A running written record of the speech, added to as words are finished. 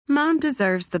Mom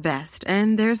deserves the best,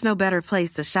 and there's no better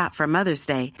place to shop for Mother's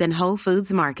Day than Whole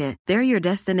Foods Market. They're your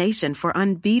destination for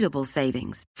unbeatable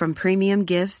savings, from premium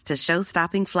gifts to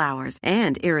show-stopping flowers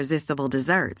and irresistible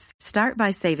desserts. Start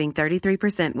by saving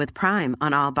 33% with Prime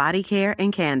on all body care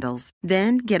and candles.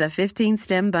 Then get a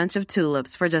 15-stem bunch of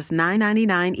tulips for just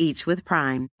 $9.99 each with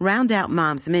Prime. Round out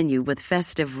Mom's menu with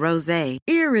festive rosé,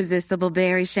 irresistible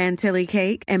berry chantilly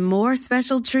cake, and more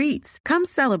special treats. Come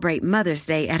celebrate Mother's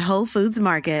Day at Whole Foods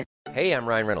Market. Hey, I'm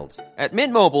Ryan Reynolds. At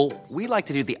Mint Mobile, we like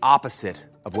to do the opposite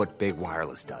of what Big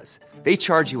Wireless does. They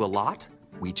charge you a lot,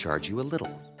 we charge you a little.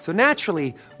 So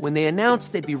naturally, when they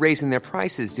announced they'd be raising their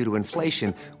prices due to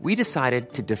inflation, we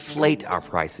decided to deflate our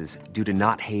prices due to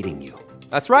not hating you.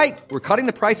 That's right. We're cutting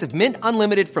the price of Mint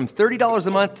Unlimited from $30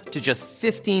 a month to just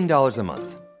 $15 a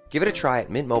month. Give it a try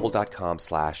at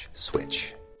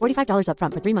mintmobile.com/switch. $45 up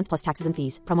front for 3 months plus taxes and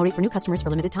fees. Promo rate for new customers for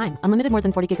limited time. Unlimited more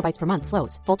than 40 gigabytes per month.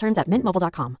 Slows full terms at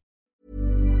mintmobile.com.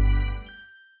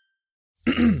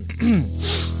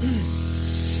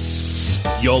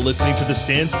 You're listening to the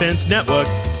Sanspants Network.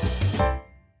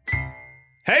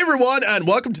 Hey everyone, and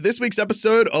welcome to this week's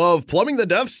episode of Plumbing the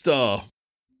Death Star.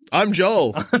 I'm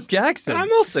Joel. I'm Jackson.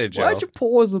 I'm also Joel. Why'd you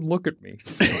pause and look at me?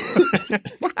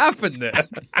 What happened there?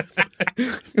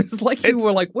 It's like you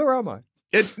were like, where am I?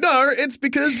 It's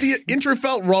because the intro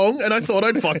felt wrong and I thought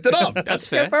I'd fucked it up. That's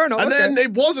fair. Yeah, fair enough. And okay. then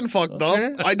it wasn't fucked up.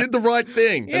 I did the right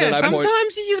thing. Yeah,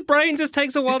 sometimes your brain just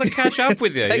takes a while to catch up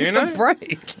with you, Takes you know? a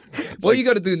break. What you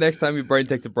got to do next time your brain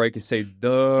takes a break is say,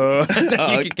 duh, and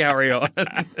then you can carry on.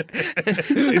 It's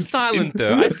like a silent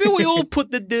duh. I feel we all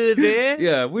put the duh there.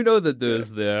 Yeah, we know the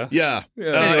duh's there. Yeah.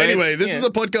 Yeah. Anyway, this is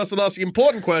a podcast that asks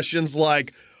important questions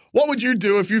like, what would you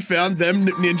do if you found them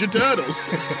Ninja Turtles?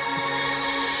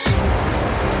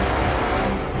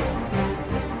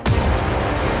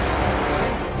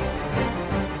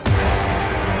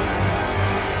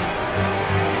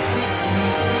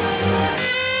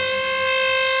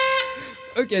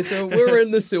 Okay, so we're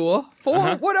in the sewer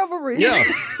for whatever reason. Yeah.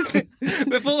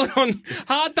 We're falling on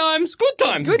hard times, good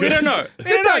times. We don't know. We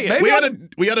don't know yet.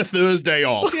 We had a Thursday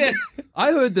off. Yeah.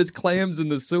 I heard there's clams in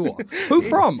the sewer. Who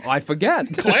from? I forget.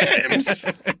 Clams?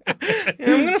 Yeah,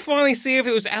 I'm going to finally see if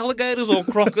it was alligators or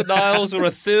crocodiles or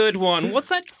a third one. What's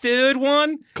that third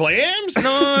one? Clams?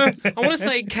 No, I want to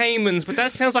say caimans, but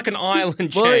that sounds like an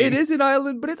island chain. Well, it is an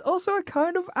island, but it's also a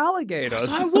kind of alligator.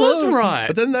 So I was right.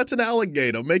 But then that's an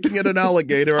alligator. Making it an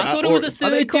alligator. I thought it was a are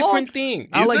third they called different thing.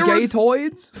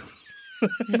 Alligatoids?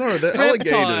 No, they're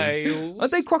alligators. Reptiles.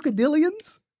 Aren't they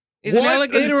crocodilians? Is What? an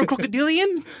alligator a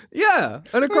crocodilian? Yeah,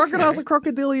 and a crocodile's a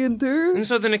crocodilian too. And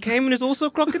so then a caiman is also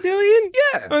a crocodilian?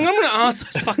 Yeah. I'm going to ask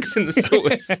those fuckers in the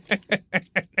sewers.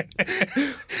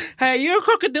 Hey, you're a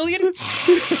crocodilian?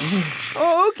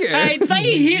 Oh, okay. Hey, do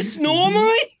they hiss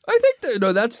normally? I think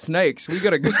no, that's snakes. We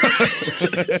gotta go.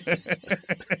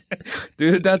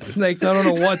 Dude, that's snakes. I don't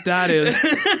know what that is.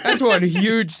 That's one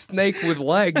huge snake with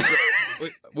legs.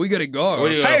 We gotta go.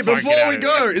 Hey, before we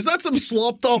go, is that some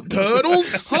slopped up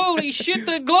turtles? Holy shit,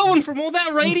 they're glowing from all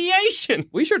that radiation.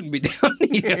 We shouldn't be down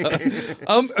here.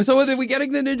 So are we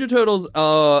getting the Ninja Turtles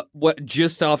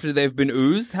just after they've been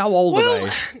oozed? How old are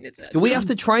they? Do we have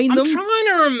to train them? I'm trying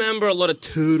to remember a lot of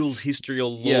Turtles history or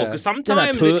lore. Yeah. Because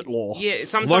sometimes Turtle lore. Yeah,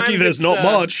 sometimes Lucky there's it's, not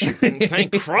much.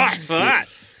 Thank Christ for that.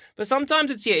 But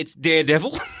sometimes it's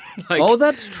Daredevil. Like, Oh,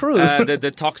 that's true.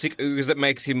 The toxic ooze that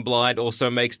makes him blind also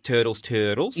makes turtles.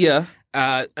 Yeah.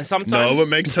 And sometimes No, it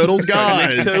makes turtles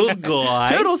guys. Makes turtles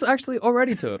guys. Turtles actually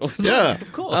already turtles. Yeah.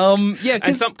 Of course. Yeah,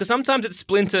 and because sometimes it's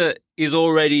Splinter is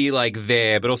already like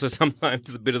there, but also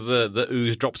sometimes a bit of the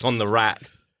ooze drops on the rat.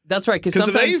 that's right. Because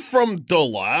are they from the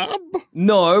lab?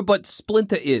 No, but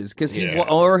Splinter is because he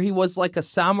was like a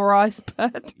samurai's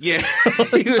pet. Yeah,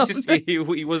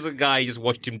 he was a guy. You just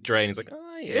watched him train. He's like, oh yeah.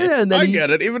 Yeah, and then I get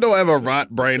it. Even though I have a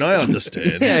rat brain, I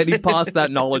understand. Yeah, and he passed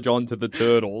that knowledge on to the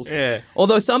turtles. Yeah.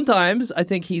 Although sometimes I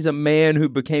think he's a man who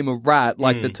became a rat,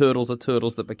 like the turtles are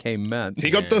turtles that became men. He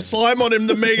got the slime on him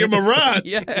that made him a rat.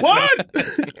 Yeah. What?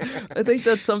 I think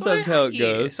that's sometimes how it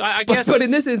Yeah, goes. so I guess- but in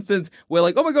this instance, we're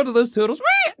like, oh my god, are those turtles?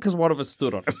 Because one of us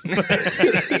stood on him.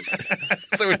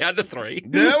 So we had the three.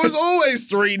 There was always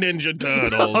 3 Ninja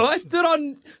Turtles. Oh, I stood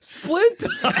on Splinter.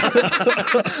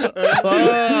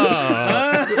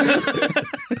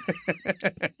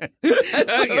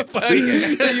 That's so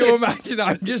funny that you imagine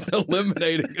I'm just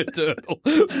eliminating a turtle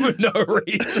for no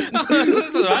reason. This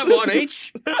is all right, one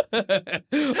each. All right,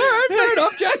 fair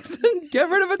enough, Jackson. Get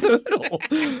rid of a turtle.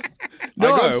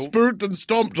 I got No. spooked and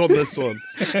stomped on this one.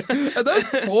 Are those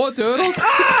 4 turtles?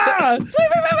 Ah!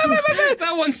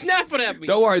 That one's snapping at me.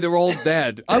 Don't worry, they're all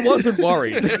dead. I wasn't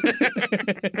worried.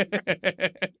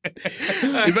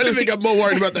 If anything, I'm more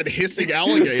worried about that hissing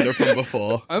alligator from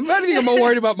before. I'm more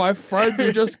worried about my friend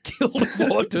who just killed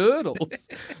 4 turtles.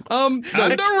 And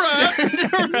a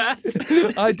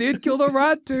rat. I did kill the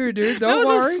rat too, dude. That Don't was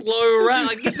worry. a slow rat.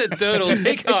 Like, get the turtles.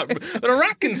 They can't. But a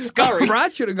rat can scurry. The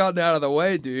rat should have gotten out of the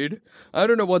way, dude. I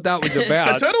don't know what that was Are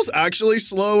about. turtles actually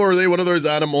slow, or are they one of those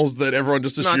animals that everyone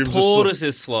just No, assumes are slow? tortoise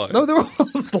is slow. No, they're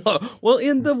all slow. Well,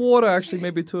 in the water, actually,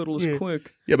 maybe turtle is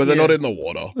quick. Yeah, but they're not in the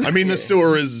water. I mean, the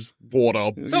sewer is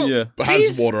water. So, Yeah. Has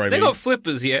these- water, I They mean. got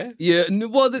flippers, yeah? Yeah,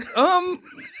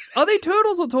 are they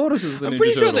turtles or tortoises? The I'm Ninja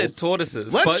pretty sure they're Turtles?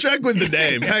 tortoises. Let's but check with the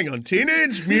name. Hang on.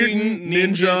 Teenage Mutant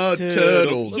Ninja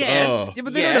Turtles. Yes. Oh. Yeah,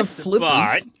 but they don't have flippers.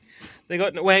 But they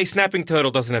got. Wait, snapping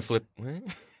turtle doesn't have flip.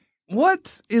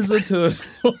 What is a turtle?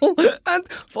 And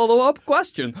follow-up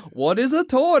question: what is a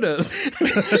tortoise?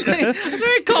 I was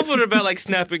very confident about like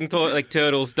snapping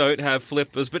turtles don't have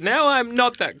flippers, but now I'm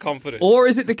not that confident. Or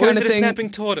is it the Or kind is of it thing? a snapping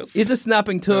tortoise? Is a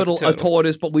snapping turtle turtle. a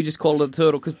tortoise, but we just call it a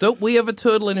turtle? Because don't we have a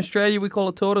turtle in Australia? We call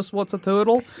a tortoise. What's a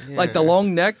turtle? Like the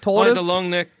long neck tortoise. Like the long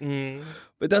neck. Mm.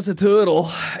 But that's a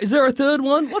turtle. Is there a third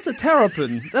one? What's a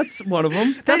terrapin? That's one of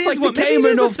them. That's is like one. the Maybe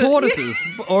caiman there's a of tortoises.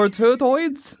 Or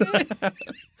turtoids.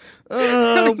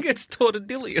 I think it's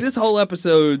tortadillions. This whole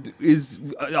episode is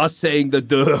us saying the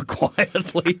duh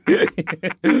quietly.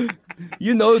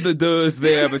 You know the duh's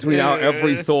there between our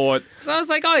every thought. So I was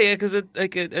like, oh yeah, because a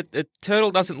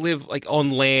turtle doesn't live like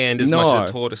on land as No. much as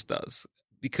a tortoise does.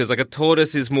 Because like a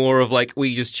tortoise is more of like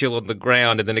we just chill on the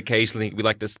ground, and then occasionally we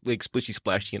like to like splishy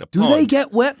splashy in a Do pond. they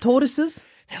get wet, tortoises?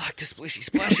 They like to splishy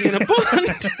splashy in a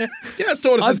pond. Yes,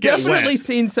 tortoises I've get definitely wet.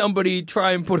 seen somebody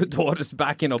try and put a tortoise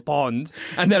back in a pond,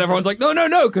 and then everyone's like, no,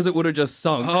 because it would have just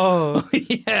sunk. Oh,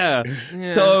 yeah.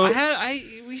 yeah. So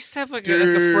we used to have like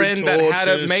a friend that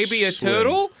had maybe a swim.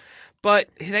 turtle. But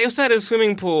they also had a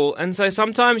swimming pool, and so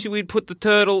sometimes we'd put the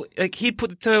turtle, like he'd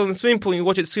put the turtle in the swimming pool and you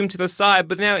watch it swim to the side.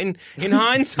 But now in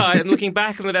hindsight and looking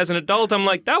back on it as an adult, I'm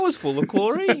like, that was full of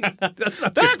chlorine.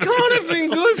 That can't have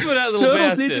been good for that little turtles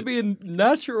bastard. need to be in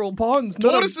natural ponds.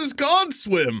 not- Tortoises can't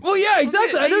swim. Well, yeah,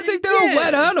 exactly. I don't think they're a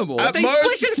wet animal. At They most-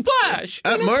 splish and splash.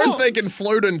 At in a most, pond. they can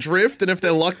float and drift, and if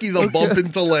they're lucky, they'll bump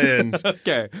into land.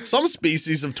 Okay. Some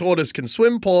species of tortoise can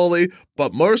swim poorly,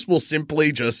 but most will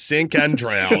simply just sink and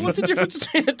drown. What's the difference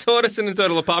between a tortoise and a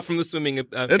turtle apart from the swimming? It's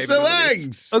their capabilities?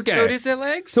 legs. Okay. So it is their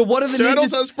legs. So what are the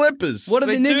Turtles ninja? has flippers. What are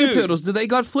the They Ninja do. Turtles? Do they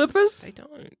got flippers? They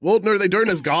don't. Well, no, they don't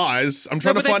as guys. I'm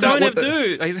trying No, to but find they out don't what have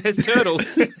the... dude. There's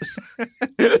turtles.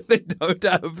 They don't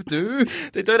have do.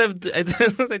 They don't have.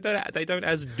 They don't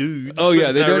as dudes. Oh, yeah,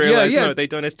 but they I don't- yeah, realize, yeah. No, they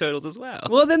don't as turtles as well.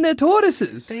 Well, then they're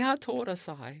tortoises. They are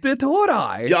tortoise-eye. They're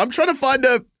tortoise. Yeah, I'm trying to find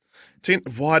a...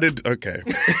 Why did... Okay.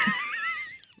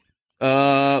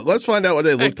 Let's find out what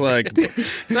they looked like.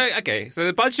 So so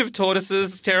a bunch of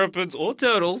tortoises, terrapins, or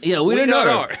turtles. Yeah, we don't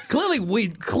know. Clearly, we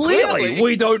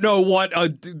don't know what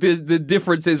the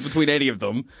difference is between any of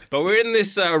them. But we're in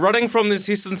this running from this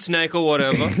hissing snake or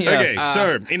whatever. Okay,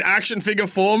 so in action figure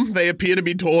form, they appear to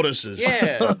be tortoises.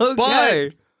 Yeah,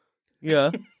 Okay.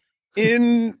 Yeah.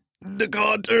 In the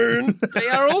cartoon... they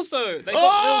are also. They got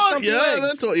Oh, little stumpy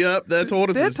yeah, legs. they're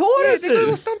tortoises. They're Yeah, they got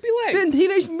little tortoises. stumpy Then legs.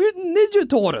 Teenage Mutant Ninja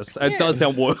Tortoise. It does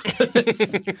sound worse.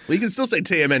 We can still say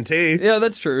TMNT. Yeah,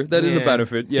 that's true. That is a Yeah.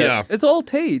 benefit. Yeah. Yeah. It's all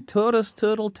T. Tortoise,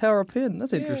 turtle, terrapin.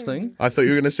 That's interesting. I thought you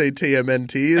were going to say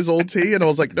TMNT is all T, and I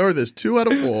was like, no, there's 2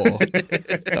 out of 4.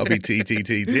 That'll be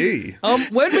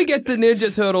TTTT. When we get to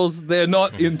Ninja Turtles, they're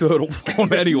not in turtle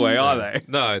form anyway, are they?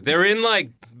 No, they're in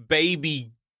like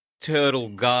baby turtle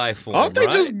guy form. Aren't they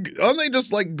right?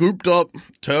 just like gooped up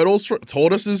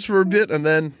tortoises for a bit, and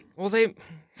then... Well, they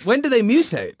When do they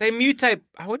mutate? mutate.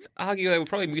 I would argue they would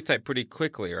probably mutate pretty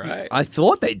quickly, right? I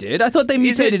thought they did. I thought they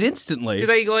Is it- mutated instantly. Do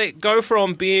they like go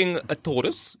from being a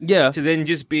tortoise Yeah. to then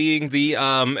just being the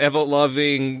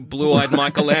ever-loving blue-eyed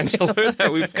Michelangelo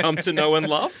that we've come to know and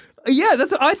love? Yeah,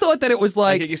 that's. I thought that it was Like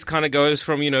like. it just kind of goes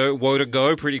from woe to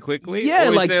go pretty quickly. Yeah, or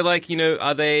is like- there like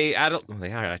are they adult? Well,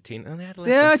 they are adolescents.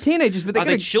 They are teenagers, but Are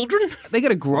they children? they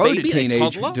gotta grow Baby, to a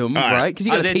toddler? teenagedom, All right. right? Because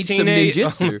you Are gotta they teach teenage- them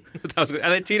ninjutsu. Are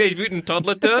they teenage mutant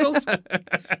toddler turtles?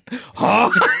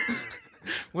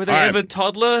 Were they All right. ever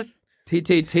toddler?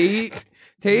 TTT. T?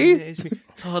 Teenage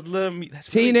mutant toddler.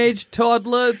 That's really- Teenage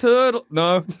toddler turtle.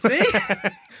 No. See?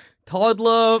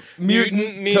 Toddler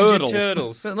Mutant mutant Ninja turtles.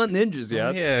 Turtles. They're not ninjas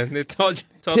yet. Yeah, they're toddler.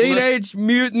 Teenage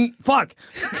mutant. Fuck.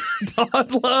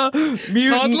 Toddler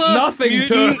mutant nothing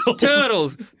mutant turtle.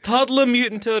 turtles. Toddler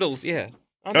mutant turtles. Yeah.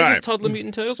 Aren't they All just right. toddler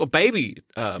mutant turtles or baby?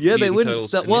 Yeah, mutant they wouldn't.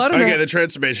 turtles Well, I don't Okay, know. the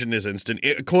transformation is instant.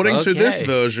 According to this Okay.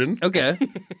 version, Okay,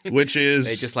 which is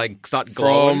They just like start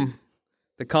glowing. from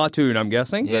the cartoon, I'm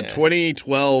guessing. the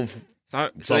 2012. So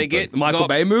they something. get The Michael got,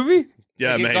 Bay movie.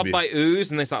 Yeah, they get got maybe. by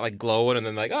ooze and they start like glowing and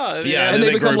then like Yeah, And then they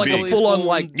they become grow like a big. full-on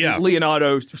like Yeah.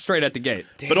 Leonardo straight at the gate.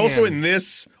 But also in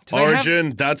this Do they have-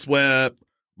 origin, that's where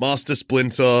Master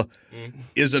Splinter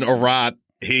isn't a rat.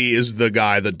 He is the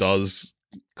guy that does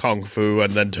kung fu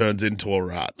and then turns into a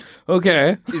rat.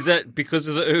 Okay, Is that because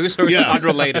of the ooze or is Yeah. it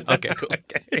unrelated? Okay, cool.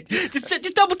 Just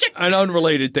double check. an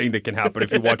unrelated thing that can happen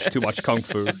if you watch too much kung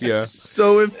fu. Yeah.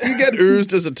 So if you get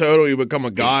oozed as a turtle, you become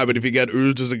a guy. But if you get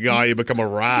oozed as a guy, you become a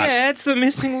rat. Yeah, it's the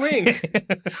missing link.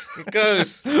 It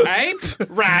goes ape,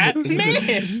 rat,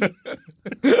 man.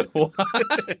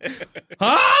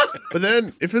 But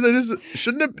then if it is,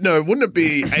 shouldn't it? No, wouldn't it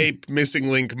be ape,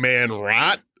 missing link, man,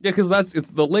 rat? Yeah, because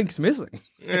it's the link's missing.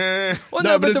 Well,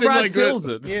 No, no, but but it's the in, rat like, fills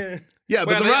it. Yeah. Yeah,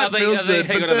 but Wait, the rat fills it.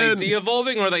 hang But on, then, are they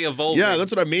de-evolving or are they evolving? yeah,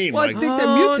 that's what I mean. Well, I Like, think they're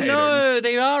Oh mutating. no,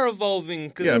 they are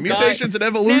evolving. 'Cause yeah, the guy- mutations and Now,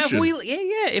 evolution.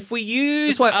 if we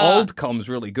use That's why old comes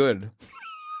really good.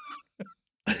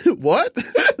 What?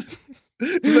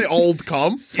 You say old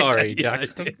com? Sorry, Yeah, I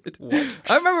Jackson. did.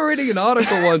 I remember reading an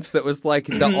article once that was like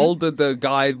the older the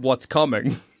guy what's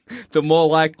coming, the more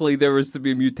likely there is to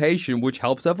be a mutation, which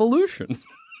helps evolution.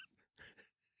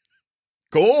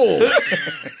 Cool.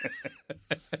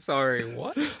 Sorry,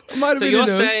 what? It might have So been you're in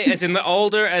a- saying, as in the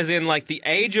older, as in like the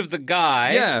age of the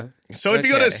guy? yeah, So if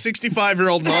you got a Okay.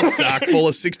 65-year-old nutsack full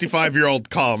of 65-year-old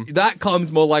cum, that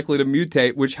comes more likely to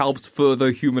mutate, which helps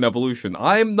further human evolution.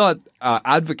 I'm not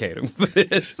advocating for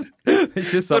this.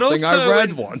 It's just But something I also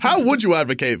read when- once. how would you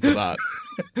advocate for that?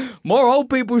 More old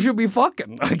people should be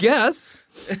fucking, I guess.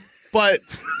 But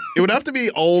it would have to be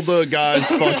older guys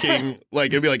fucking,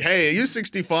 like, it'd be like, hey, are you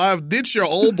 65? Ditch your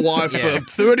old wife Yeah.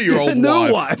 for 30-year-old No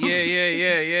wife. wife.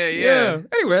 Yeah.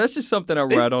 Anyway, that's just something I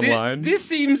read online. This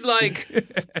seems like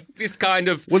this kind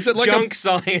of Was it like a- junk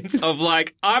science of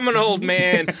like, I'm an old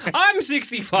man, I'm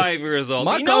 65 years old.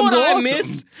 My You know what cum's I awesome.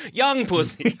 miss? Young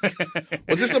pussy.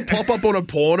 Was this a pop-up on a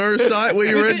porno site where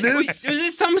you read Is this?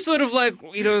 this some sort of like,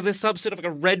 there's some sort of like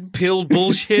a red pill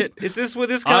bullshit? Is this where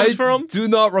this comes I from? do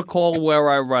not recall where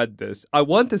I read this. I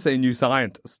want to say New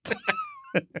Scientist.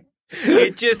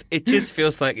 It just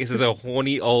feels like this is a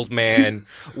horny old man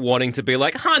wanting to be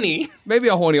like, honey. Maybe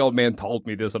a horny old man told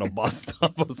me this on a bus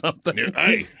stop or something.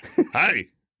 Hey,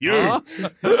 you. Huh?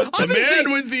 The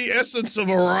man with the essence of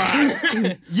a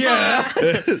rat. Yeah.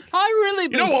 I really You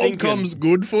been know old thinking. cum's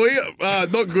good for you?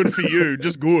 Not good for you,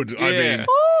 just good. I Yeah. mean,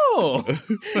 Oh.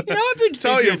 I've been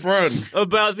tell your thinking friend.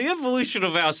 about the evolution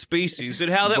of our species and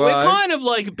how that we're Right. kind of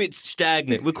like a bit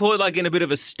stagnant. We're caught like in a bit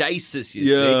of a stasis, you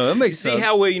see. Yeah, that makes See sense.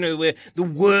 how we're the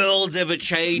world's ever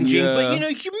changing, but Yeah.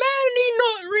 humanity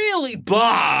not really.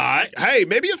 But Hey,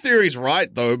 maybe your theory's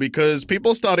right, though, because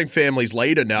people are starting families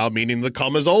later now, meaning the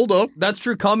cum is older. That's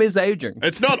true. Cum is aging.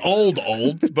 It's not old,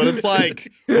 but it's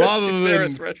like, rather is there a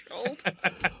than. threshold?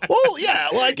 Well, yeah,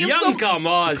 like if Young some- cum,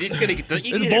 he's just gonna get the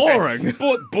It's boring.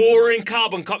 boring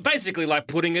carbon basically like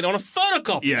putting it on a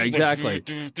photocopy. Yeah, Just exactly. like,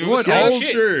 You want Yeah, old that's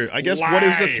shit. true. I guess what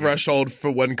is the Lame. threshold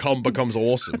for when cum becomes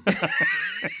awesome?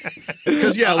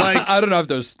 Because, yeah, like. I don't have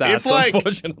those stats, If like,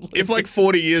 unfortunately. if like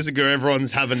 40 years ago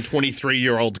everyone's having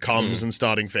 23-year-old cums and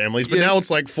starting families, but Yeah. now it's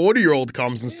like 40-year-old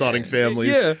cums and starting families.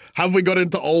 Yeah. Have we got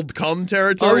into old cum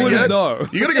territory I wouldn't yet? know.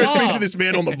 You gotta go speak to this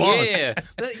man on the bus. Yeah,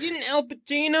 but didn't Al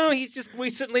Pacino? He's just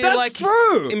recently That's like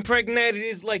true. impregnated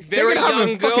his like They're very gonna have a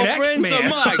young fucking girlfriend. So X-Man.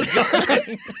 my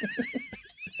god,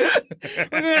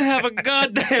 we're gonna have a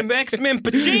goddamn X-Men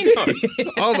Pacino.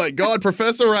 Oh my God,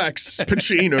 Professor X,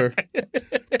 Pacino,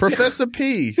 Professor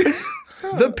P,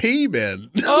 the P-Man.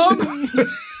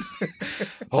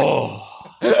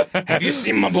 Have you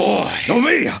seen my boy? To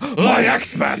me, my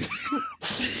X-Men.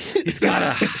 He's got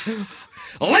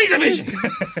a laser vision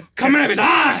coming out of his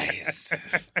eyes.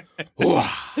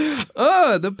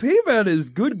 The P-Man is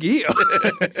good gear.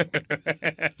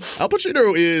 Al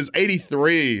Pacino is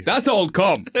 83, That's old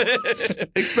cum.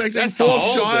 expecting That's the fourth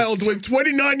oldest. child with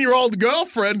 29-year-old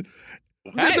girlfriend.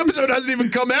 This episode hasn't even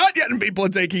come out yet, and people are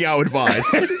taking our advice.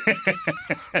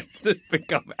 This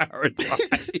become our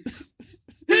advice.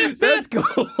 That's cool.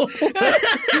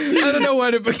 I don't know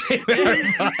when it became our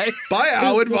advice. By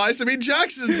our advice, I mean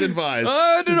Jackson's advice.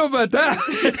 I don't know about that.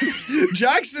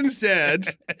 Jackson said,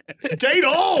 date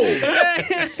old.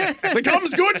 The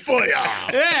cum's good for you.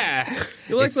 Yeah,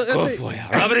 You like it's good for you.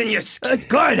 Rub it in your skin. That's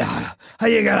good. How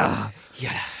you gotta? You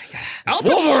gotta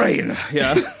Wolverine.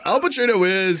 Yeah. Al Pacino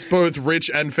is both rich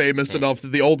and famous enough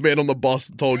that the old man on the bus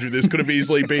that told you this could have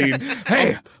easily been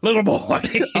Hey, little boy.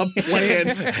 a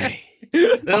plant. Hey,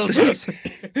 little Jason,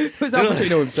 It was Al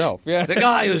Pacino himself. Yeah. the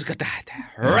guy who's got that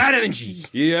rat energy.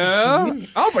 Yeah.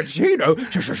 Al Pacino.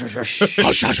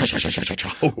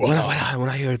 When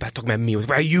I hear about talking about me, it was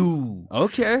about you.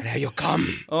 Okay. How you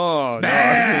come? Oh, no.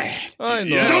 Bad. I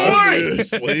know. Yeah, Don't worry.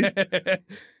 obviously.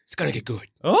 It's gonna get good.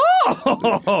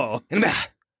 Oh. In about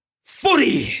 40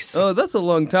 years, Oh, that's a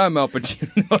long time, Al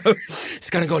Pacino. it's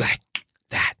gonna go like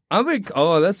that.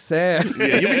 That's sad.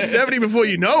 Yeah, you'll be 70 before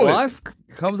you know it. Life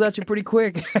comes at you pretty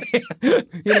quick.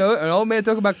 An old man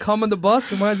talking about cum on the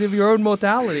bus reminds you of your own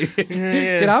mortality.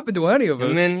 Yeah. Could happen to any of us.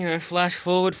 And then, flash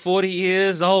forward 40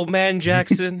 years, old man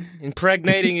Jackson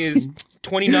impregnating his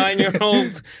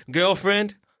 29-year-old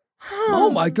girlfriend. Oh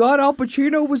my God, Al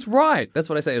Pacino was right. That's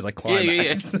what I say as like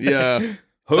climax. Yeah.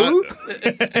 Who?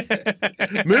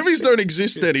 Movies don't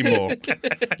exist anymore.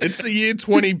 It's the year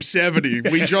 2070.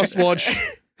 We just watch,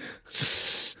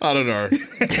 I don't know,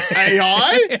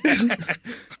 AI?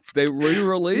 They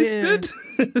re-released Yeah. it?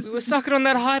 We were sucking on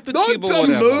that Not hypercube or the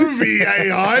whatever. movie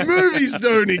AI. Movies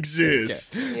don't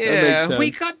exist. Yeah, sense.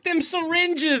 we got them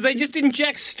syringes. They just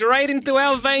inject straight into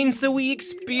our veins so we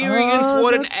experience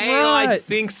what an that's AI right.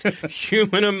 thinks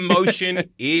human emotion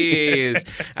is.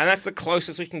 And that's the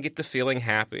closest we can get to feeling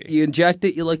happy. You inject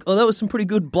it, you're like, oh, that was some pretty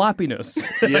good blappiness.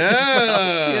 Yeah.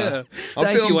 Yeah. I'm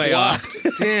Thank feeling you, AI. blapped.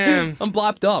 Damn. I'm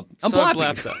blapped up. I'm So blappy.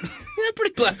 blapped up. Yeah,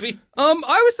 pretty blappy. I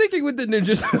was thinking with the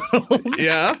Ninja Turtles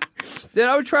Yeah. that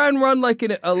I would try and run like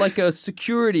a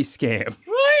security scam.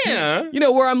 Oh, yeah.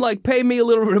 Where I'm like, pay me a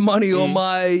little bit of money or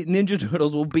my Ninja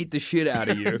Turtles will beat the shit out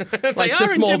of you. Like to are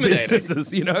small intimidating. businesses,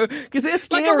 because they're Like a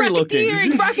scary looking.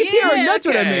 racketeering Racketeering, scheme. that's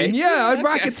what I Okay. mean. Yeah, I'd Okay.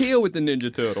 racketeer with the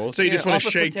Ninja Turtles. So you just want to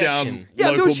offer shake down protection. Yeah,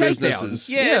 I'm doing local shakedowns. businesses.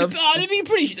 Yeah, Yeah. it'd be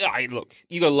pretty. Look,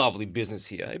 you got a lovely business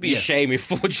here. It'd be a shame if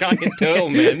 4 giant turtle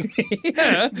men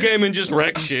came and just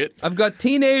wreck shit. I've got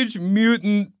Teenage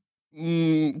Mutant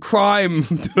Crime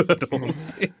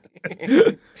Turtles.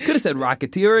 Could have said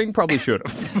racketeering, probably should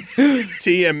have.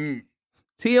 TM.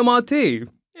 TMRT.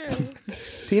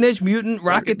 Teenage Mutant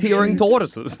Racketeering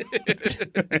Tortoises.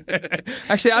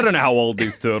 Actually, I don't know how old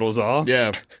these turtles are.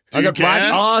 Yeah. Do I you got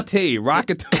care? RT,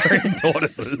 Racketeering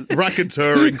Tortoises.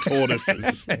 Racketeering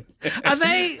tortoises.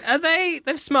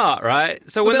 They're smart, right?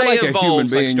 So when Well, they're they like a human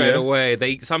evolve being, straight yeah. away,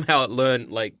 they somehow learn,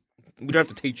 we don't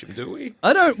have to teach them, do we?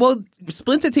 Well,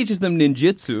 Splinter teaches them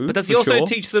ninjutsu. But does he for also sure.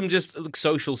 teach them just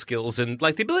social skills and the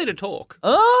ability to talk?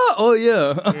 Oh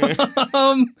yeah.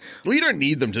 Well, you don't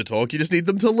need them to talk. You just need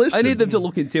them to listen. I need them to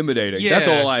look intimidating. That's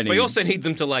all I need. But you also need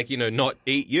them to not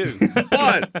eat you.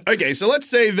 But, okay, so let's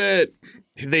say that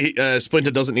the Splinter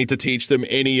doesn't need to teach them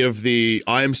any of the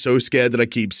I am so scared that I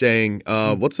keep saying,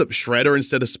 what's the Shredder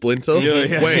instead of Splinter?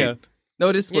 Yeah, Wait. yeah. No,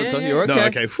 it is Splinter. Yeah. You're okay. No,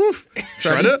 okay. Whew.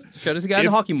 Shredder? Shredder's a guy in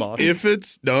a hockey mask. If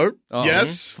it's, no. Uh-oh.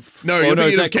 Yes. No, Oh, you're no,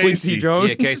 is thinking that of Quincy Casey. Jones?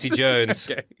 Yeah, Casey Jones.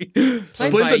 Okay. Played by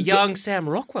Splinter- young Sam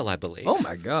Rockwell, I believe. Oh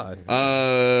my god.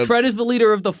 Uh, Fred is the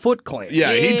leader of the Foot Clan.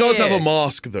 yeah, he does have Yeah. a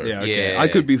mask, though. Yeah, okay. Yeah. I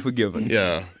could be forgiven.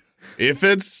 Yeah. If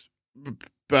it's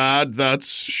bad,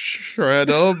 that's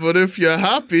Shredder, but if you're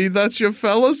happy, that's your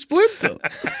fella Splinter.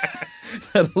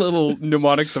 That little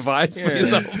mnemonic device for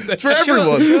yourself. It's for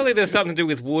everyone. Surely there's something to do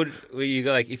with wood where you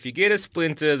go if you get a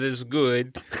splinter, there's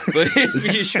good, but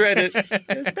if you shred it,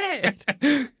 it's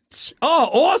bad. Oh,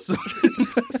 awesome.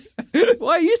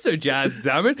 Why are you so jazzed,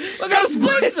 Damon? I got a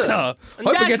splinter.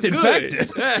 Hope it gets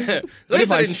infected. At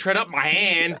least I didn't shred up my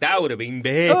hand. That would have been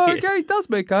bad. Oh, okay, it does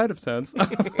make kind of sense.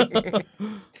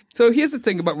 So here's the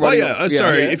thing about Oh, running. yeah.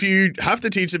 Sorry. If you have to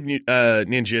teach them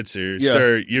ninjutsu, Yeah.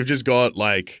 so you've just got,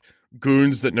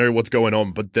 goons that know what's going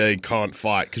on, but they can't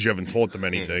fight because you haven't taught them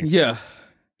anything. Yeah.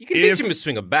 You can teach If- him to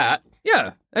swing a bat.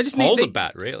 Yeah. I just Hold need a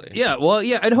bat, really. Yeah, well,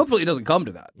 yeah, and hopefully it doesn't come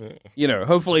to that.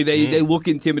 Hopefully they look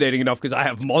intimidating enough because I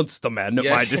have Monster Men at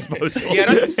my Yes. disposal. Yeah,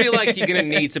 I don't feel like you're going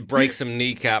to need to break some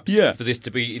kneecaps Yeah. for this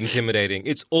to be intimidating.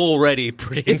 It's already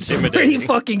pretty It's intimidating. pretty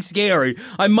fucking scary.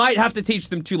 I might have to teach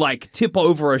them to tip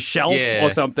over a shelf Yeah. or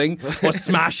something, or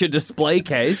smash a display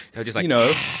case. Or just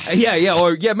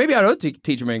yeah, maybe I don't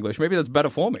teach them English. Maybe that's better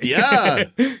for me. Yeah.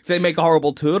 If they make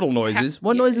horrible turtle noises,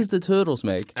 what noises do turtles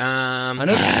make? I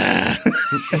know yeah.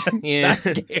 that's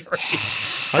scary.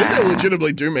 I think they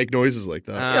legitimately do make noises like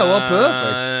that. Yeah, well,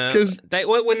 perfect.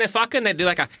 'Cause- when they're fucking, they do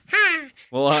like a ha.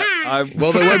 Well,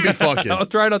 Well, they won't be fucking. I'll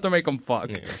try not to make them fuck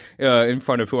in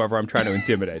front of whoever I'm trying to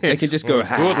intimidate. They can just go.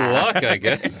 "Ha." Good luck, I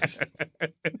guess.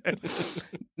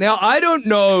 Now, I don't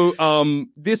know.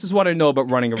 This is what I know about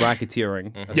running a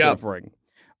racketeering sort Yeah. of ring.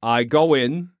 I go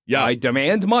in. Yeah. I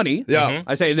demand money. Yeah.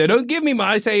 I say, they don't give me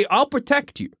money. I say, I'll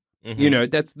protect you. You know,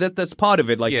 that's part of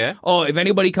it. Like, Yeah. oh, if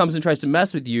anybody comes and tries to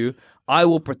mess with you, I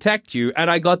will protect you.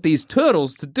 And I got these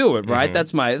turtles to do it, right?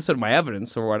 That's sort of my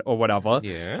evidence or whatever.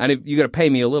 Yeah. And if you got to pay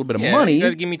me a little bit of Yeah, money, you got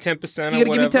to give me 10% you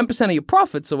got to give me 10% of your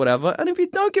profits or whatever. And if you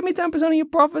don't give me 10% of your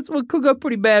profits, well, it could go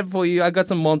pretty bad for you. I got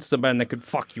some monster men that could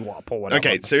fuck you up or whatever.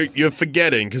 Okay, so you're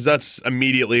forgetting because that's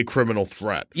immediately a criminal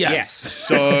threat. Yes.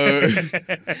 So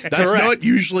that's not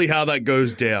usually how that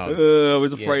goes down. I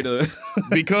was afraid of it.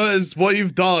 Because what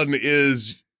you've done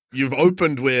is you've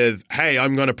opened with, hey,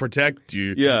 I'm going to protect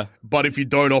you. Yeah. But if you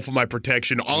don't offer my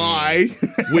protection, I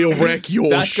will wreck your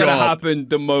That's shop. gonna happen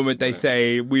the moment they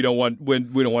say we don't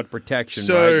want protection.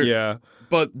 So- right? Yeah.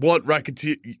 But what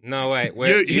racketeer... No, wait.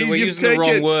 We're you've using the wrong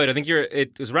taken- word. I think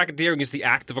it was racketeering is the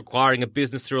act of acquiring a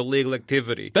business through illegal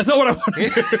activity. That's not what I want to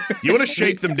do. You want to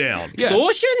shake them down. Yeah.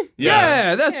 Extortion?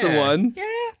 Yeah, that's the one. Yeah.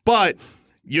 But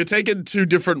you're taking two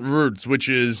different routes, which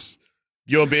is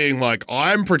you're being like,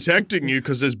 I'm protecting you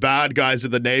because there's bad guys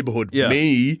in the neighborhood. Yeah.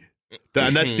 Me.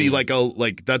 And that's the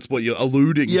that's what you're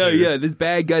alluding Yeah, to. yeah. There's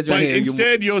bad guys But right here.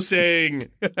 instead, you're saying,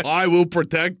 I will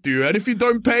protect you. And if you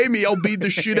don't pay me, I'll beat the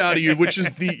shit out of you, which is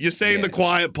you're saying the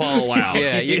quiet part aloud.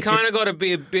 Yeah, you kind of got to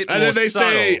be a bit And more then they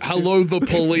say, subtle. hello, the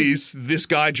police. This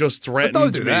guy just threatened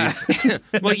don't do me. that.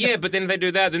 Well, yeah, but then if they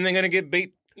do that, then they're going to get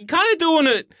beat. You're kind of doing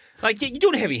it, like, you're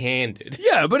doing it heavy-handed.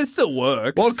 Yeah, but it still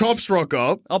works. Well, cops rock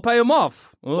up. I'll pay them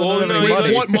off. Oh, no, With you With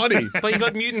got- what money? But you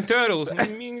got mutant turtles. I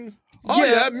mean, Oh,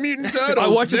 yeah, mutant turtles. I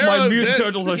watch as my They're- mutant they're-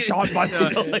 turtles are shot by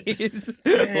the police.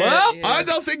 Well, I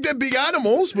don't think they're big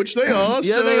animals, which they are.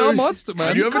 yeah, so they are monster,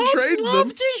 man. You haven't cops trained love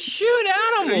them. to shoot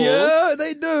animals. Yeah,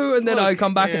 they do. And then I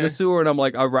come back in yeah. the sewer and I'm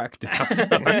like, I wrecked it. I'm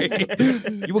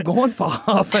sorry. You were gone for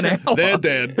half an hour. They're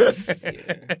dead.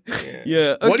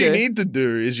 Yeah. What you okay. need to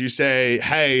do is you say,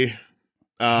 hey,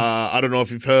 I don't know if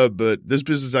you've heard, but this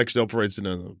business actually operates in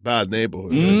a bad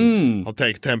neighborhood. and I'll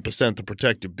take 10% to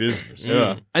protect your business.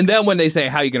 Yeah. And then when they say,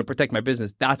 how are you going to protect my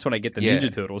business? That's when I get the Yeah.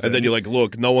 Ninja Turtles. And then you're like,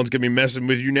 look, no one's going to be messing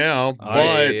with you now,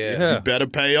 but yeah. you better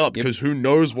pay up because who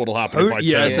knows what'll happen if I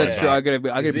yes, tell you that's like true.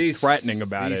 that. I'm going to be threatening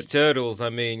about these it. turtles, I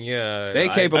mean, yeah. They're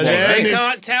capable of They it.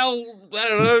 can't tell, I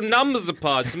don't know, numbers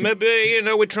apart. So maybe,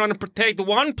 we're trying to protect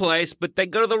one place, but they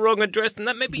go to the wrong address, and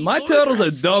that may be My your turtles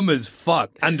address. are dumb as fuck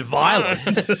and violent.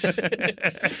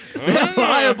 They're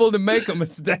liable to make a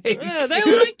mistake. Yeah, they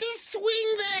like to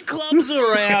swing their clubs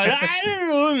around. I don't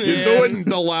know, man. You're doing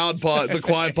the loud part, the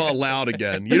quiet part loud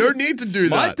again. You don't need to do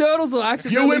My that. turtles will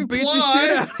accidentally You beat the imply-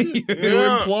 shit out of you. You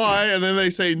imply, and then they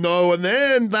say no, and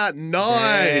then that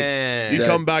night Yeah. you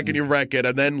come back and you wreck it,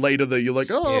 and then later you're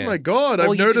like, oh Yeah. my god, Or I've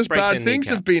you just noticed break bad their things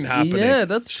have kneecaps. been happening. Yeah,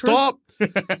 that's true. Stop.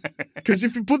 Because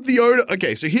if you put the owner,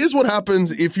 okay, so here's what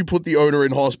happens if you put the owner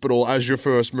in hospital as your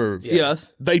first move.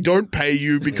 Yes. They don't pay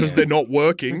you because they're not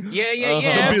working.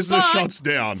 Yeah. The business but- shuts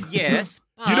down. Yes.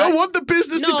 You don't want the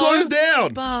business to No, close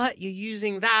down. But you're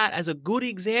using that as a good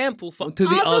example for To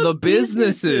the other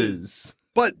businesses.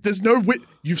 But there's no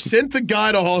you've sent the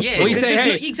guy to Yeah, hospital. We say,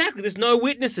 there's hey- exactly. There's no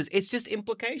witnesses. It's just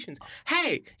implications.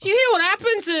 Hey, do you hear what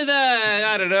happened to the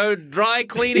I don't know dry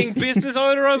cleaning business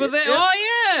owner over there? Oh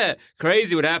yeah,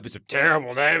 crazy what happened. It's a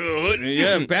terrible neighborhood.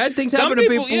 Yeah, bad things Some happen to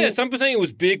people. Yeah, some people saying it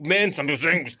was big men. Some people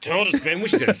saying it was tortoise men,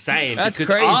 which is insane. That's because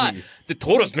crazy. the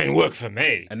tortoise men work for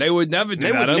me. And they would never do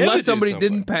They that would never unless do somebody something.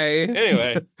 didn't pay.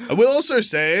 Anyway, I will also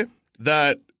say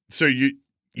that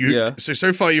Yeah.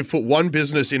 so far you've put one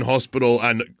business in hospital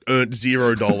and earned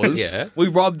 $0. yeah. We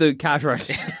robbed the cash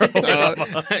register.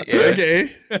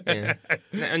 Okay.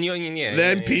 And you're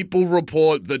Then people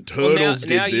report that turtles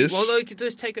did this. you could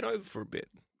just take it over for a bit.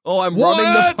 Oh, I'm What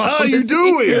running the are you pharmacy.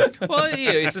 doing? Well,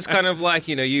 yeah, it's just kind of like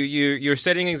you're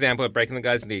setting an example of breaking the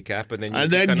guy's kneecap, and then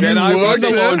And just then kind you of, I work run the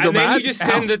there. laundromat. and then you just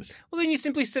send Ow. the. Well, then you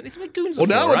simply send. It's what goons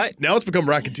Well, are for, right? now it's become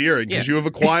racketeering because Yeah. you have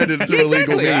acquired it through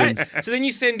illegal Exactly, right? means. So then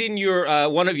you send in your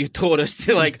one of your daughters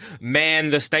to like man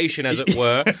the station, as it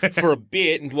were, for a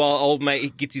bit, and while old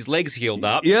mate gets his legs healed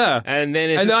up. Yeah. and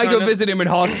then it's And then just I go kind of- visit him in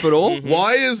hospital.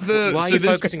 Why is the Why are so you this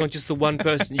focusing on just the one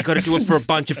person? You got to do it for a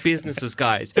bunch of businesses,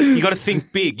 guys. You got to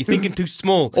think big. You're thinking too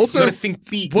small. Also, you got to think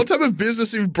big. what type of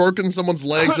business have broken someone's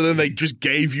legs and then they just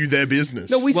gave you their business?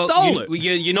 No, we stole it.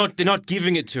 You're not. They're not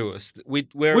giving it to us. We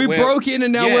broke in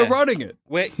and now we're running it.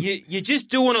 You're just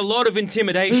doing a lot of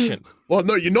intimidation. Well,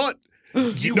 no, you're not.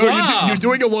 You No, are. you're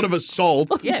doing a lot of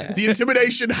assault. Yeah. The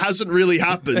intimidation hasn't really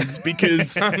happened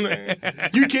because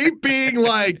you keep being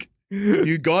like,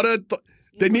 you gotta.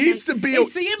 There needs to be.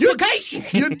 It's the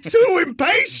implications. You're too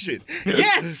impatient.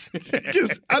 Yes.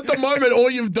 Because at the moment,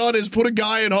 all you've done is put a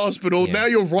guy in hospital. Yeah. Now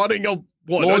you're running a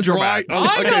what? Laundromat.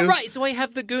 Oh, no, right. So I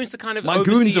have the goons to kind of My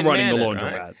oversee goons are and running the man it,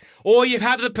 laundromat. right? Or you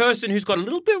have the person who's got a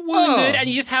little bit wounded, Oh. and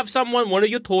you just have one of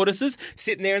your tortoises,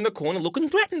 sitting there in the corner looking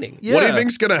threatening. Yeah. What do you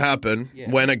think's going to happen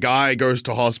when a guy goes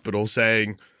to hospital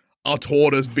saying, a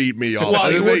tortoise beat me up? Well,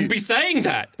 And you then wouldn't be saying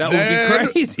that. That would then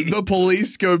be crazy. The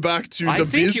police go back to I the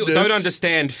think business. you don't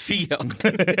understand fear.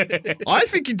 I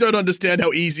think you don't understand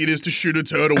how easy it is to shoot a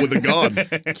turtle with a gun.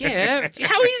 Yeah.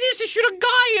 How easy is it to shoot a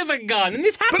guy with a gun? And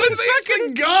this But happens at least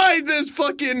the guy, there's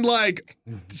fucking like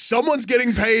someone's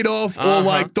getting paid off, or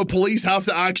like the police have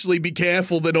to actually be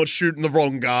careful they're not shooting the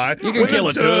wrong guy. You can With kill a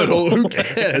a turtle. Who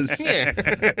cares? Yeah.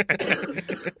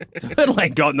 Turtle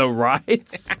ain't got no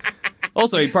rights.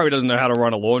 Also, he probably doesn't know how to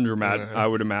run a laundromat, I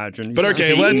would imagine. But He's okay,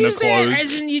 just eating let's- the He's there, clothes.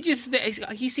 as in you just,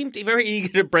 he seemed very eager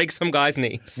to break some guy's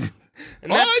knees.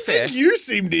 And that's I fair. think you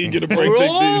seemed eager to break We're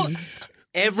all- things.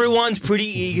 Everyone's pretty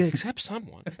eager, except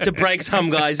someone, to break some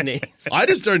guy's knees. I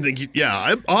just don't think.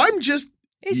 I'm just.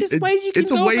 It's just ways you can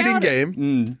It's a go waiting about it.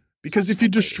 game because if you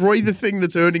destroy the thing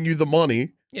that's earning you the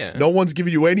money, Yeah. no one's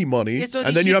giving you any money, It's not-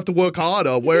 and then you have to work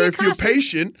harder. Where if you're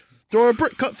patient, throw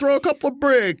a couple of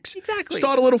bricks, Exactly.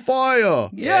 start a little fire,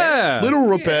 Yeah. little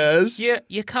repairs.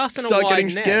 You're casting Start a wide getting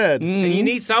net. scared. And you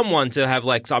need someone to have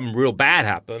like something real bad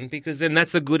happen, because then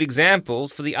that's a good example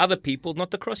for the other people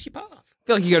not to cross your path. I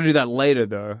feel like you got to do that later,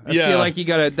 though. I Yeah. feel like you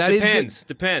got to. That is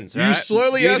Depends. You right?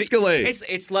 slowly escalate.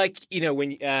 It's like,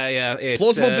 when it's,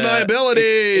 Plausible deniability.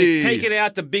 It's taking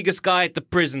out the biggest guy at the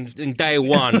prison in day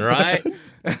one, right? good.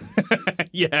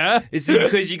 Yeah. It's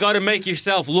because you got to make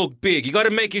yourself look big. You got to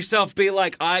make yourself be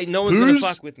like, no one's going to Who's-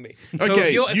 fuck with me. So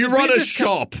Okay, if you the run a business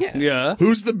shop. Yeah.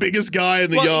 Who's the biggest guy in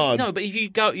the Well, yard? no, but if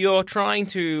you're trying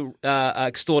to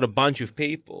extort a bunch of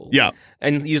people, Yeah.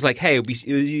 and you're like, hey, it would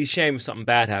be a shame if something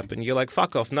bad happened. You're like,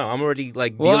 fuck off. No, I'm already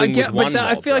like Well, I dealing get, with but one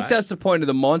I mob, feel like right? that's the point of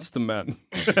the Monster Men.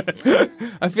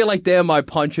 I feel like they're my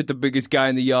punch at the biggest guy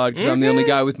in the yard because I'm the only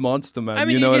guy with Monster Men. I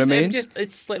mean, you know what I just, mean?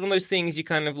 It's like one of those things you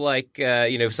kind of like,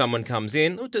 if someone comes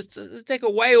in, just take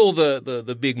away all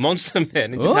the big monster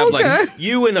men and just have Okay. like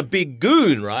you and a big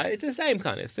goon, right? It's the same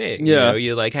kind of thing. Yeah.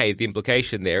 You're like, hey, the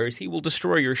implication there is he will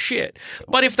destroy your shit.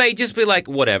 But if they just be like,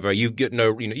 whatever, you've got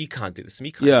no, you can't do this to me,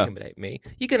 you can't Yeah. intimidate me,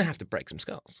 you're going to have to break some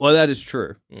skulls. Well, that is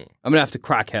true. I'm going to have to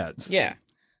crack heads. Yeah.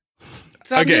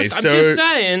 So Okay, I'm so- just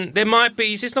saying there might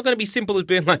be. It's just not going to be simple as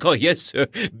being like, "Oh yes, sir,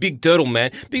 big turtle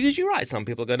man." Because you're right. Some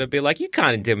people are going to be like, "You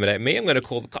can't intimidate me. I'm going to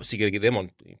call the cops. You got to get them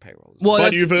on payroll." Well, But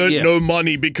that's- you've earned yeah. no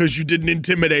money because you didn't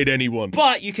intimidate anyone.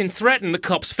 But you can threaten the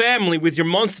cop's family with your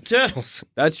monster turtles.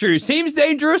 That's true. Seems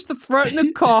dangerous to threaten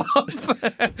a cop.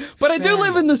 But I do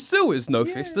live in the sewers, no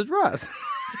fixed address.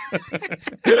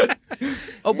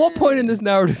 At what point in this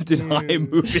narrative did I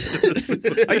move into this?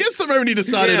 I guess the moment he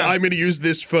decided Yeah. I'm going to use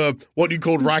this for what you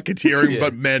called racketeering,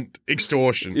 but meant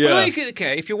extortion. Yeah. Well,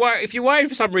 if you're worried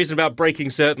for some reason about breaking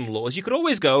certain laws, you could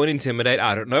always go and intimidate.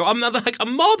 I don't know. I'm like a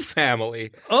mob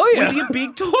family. Oh, yeah. with your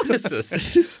big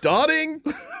tortoises. Starting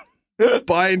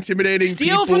by intimidating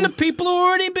Steal people. from the people who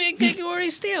are already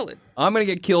stealing. I'm going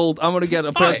to get killed. I'm going to get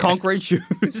a pair of yeah. concrete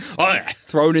shoes Oh yeah.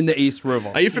 thrown in the East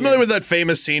River. Are you familiar with that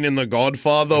famous scene in The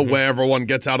Godfather where everyone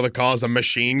gets out of the cars and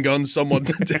machine guns someone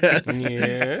to death?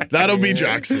 Yeah. That'll be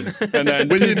Jackson. And then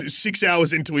Within 6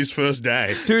 hours into his first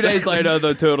day. 2 days later,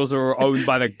 the turtles are owned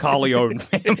by the Corleone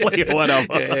family or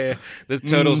whatever. Yeah. The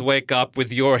turtles wake up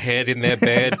with your head in their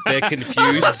bed. They're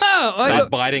confused. Start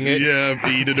biting it. Yeah,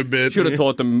 eat it a bit. Should have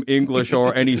taught them English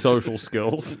or any social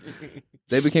skills.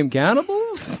 They became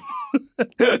cannibals?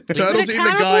 Turtles eating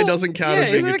a guy doesn't count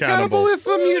as being is a it cannibal cannibal. if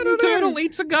a mutant turtle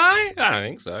eats a guy? I don't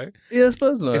think so. Yeah, I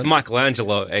suppose not. If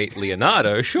Michelangelo ate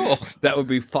Leonardo, sure. That would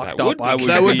be fucked That would up. be-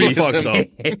 That would be Some- fucked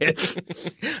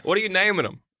up. What are you naming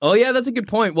them? Oh yeah, that's a good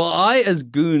point. Well, I as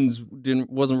goons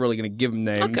wasn't really going to give them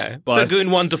names. Okay. but So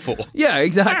Goon 1 to 4. yeah,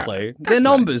 exactly. That's They're nice.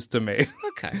 numbers to me.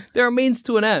 Okay. They're a means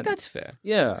to an end. That's fair.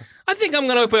 yeah. I think I'm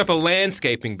going to open up a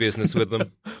landscaping business with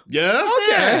them. Yeah?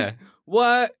 Yeah.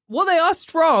 What? Well, they are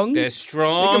strong. They're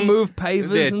strong. They can move pavers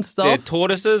They're- and They're stuff.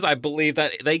 tortoises. I believe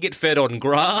that they get fed on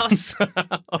grass.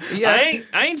 Yeah.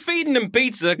 I ain't feeding them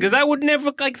pizza because I would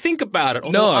never think about it.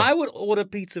 No. Although I would order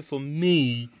pizza for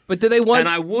me, But do they want? and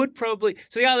I would probably.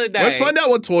 So the other day, Let's find out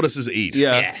what tortoises eat.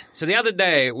 Yeah. Yeah. So the other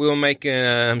day we were making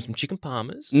some chicken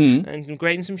parmas Mm. and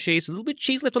grating some cheese, a little bit of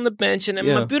cheese left on the bench, and then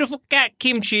Yeah. my beautiful cat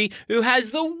Kimchi, who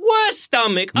has the worst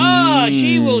stomach.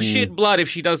 She will shit blood if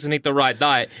she doesn't eat the right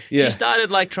diet. Yeah. She started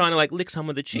trying to lick some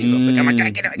of the cheese off. Like, oh my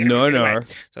god, get it, get it, No, get it, no. get it.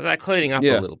 So I started cleaning up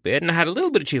Yeah. a little bit, and I had a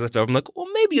little bit of cheese left over. I'm like, oh,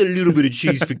 maybe a little bit of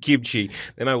cheese for Kimchi.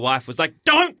 Then my wife was like,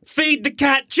 don't feed the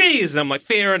cat cheese. And I'm like,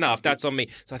 fair enough, that's on me.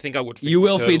 So I think I would feed You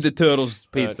will the feed feed the turtles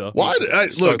pizza. Why?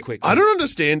 So Look, quick. I don't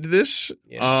understand this.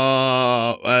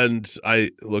 And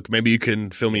maybe you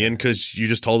can fill me in because you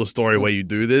just told a story where you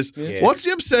do this. Yeah. What's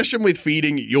the obsession with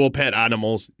feeding your pet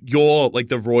animals? You're like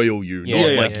the royal you,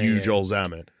 not like you, yeah. Joel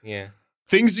Zaman. Yeah.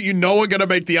 Things that you know are going to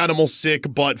make the animal sick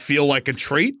but feel like a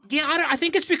treat? Yeah, I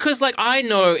think it's because, like, I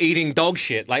know eating dog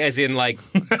shit, like, as in, like,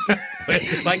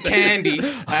 like candy,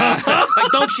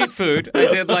 like dog shit food,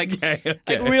 as in, like,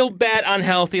 like real bad,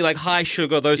 unhealthy, like high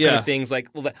sugar, those kind of things. Like,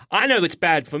 well, I know it's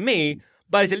bad for me,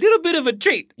 but it's a little bit of a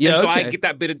treat. Yeah, and so okay. I get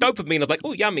that bit of dopamine of like,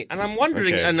 oh, yummy. And I'm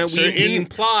wondering, Okay. and So we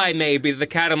imply maybe that the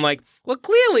cat, I'm like, well,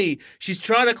 clearly she's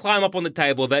trying to climb up on the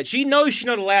table that she knows she's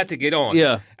not allowed to get on.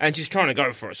 Yeah. And she's trying to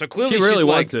go for it. So clearly She really she's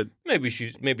wants like, it.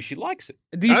 Maybe she likes it.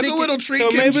 Do you As think a little treat, so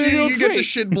maybe a Kimchi, little you get to treat.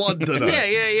 shit blood tonight.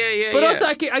 Yeah. But also,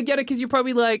 I get it because you're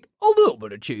probably like, a little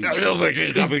bit of cheese. A little bit of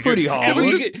cheese got me It's pretty good. hard. Yeah, but Well,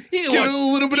 you just could- give it a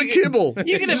little bit of kibble.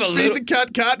 you can have Just a feed little-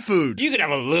 the cat food. You could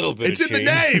have a little bit It's of in cheese.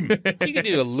 the name. You could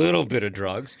do a little bit of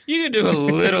drugs. You could do a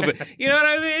little bit. You know what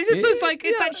I mean? It's just it's like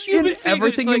it's that human thing.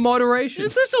 Everything of in just like, moderation.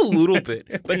 just a little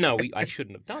bit. But no, I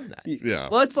shouldn't have done that. Yeah.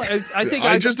 Well, it's like I think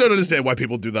I just don't understand why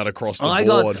people do that across the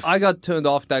board. I got turned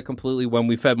off that completely when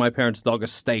we fed my parents' dog a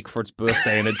steak for its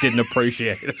birthday and it didn't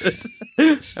appreciate it.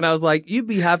 And I was like, you'd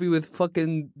be happy with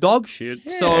fucking dog shit.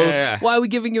 So Yeah. why are we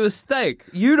giving you a steak?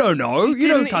 You don't know.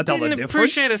 You can't tell the Didn't difference.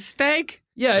 appreciate a steak.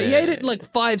 Yeah, he ate it in like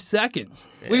 5 seconds.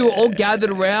 We were all gathered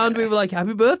around. We were like,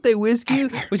 "Happy birthday, Whiskey!"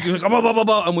 Whiskey was like, "Bah, bah, bah,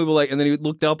 bah," and we were like, and then he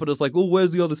looked up at us like, "Oh,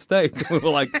 where's the other steak?" And we were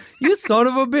like, "You son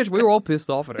of a bitch!" We were all pissed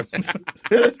off at him.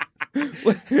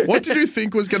 What did you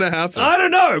think was going to happen? I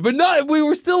don't know, but no, we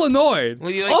were still annoyed.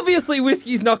 Well, you like- Obviously,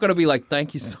 Whiskey's not going to be like,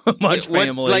 "Thank you so much, What,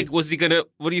 family." like, was he gonna?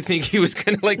 What do you think he was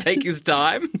gonna like? Take his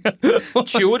time,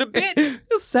 chew it a bit.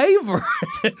 savor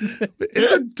it.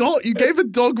 It's a dog. You gave a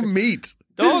dog meat.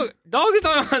 Dogs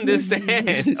don't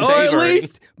understand. Or at savoring.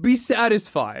 least be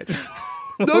satisfied.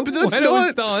 No, but that's when it was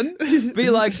not. done,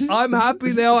 be like, I'm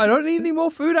happy now. I don't need any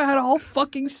more food. I had a whole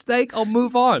fucking steak. I'll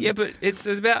move on. Yeah, but it's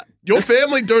about. Your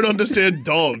family don't understand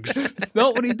dogs. That's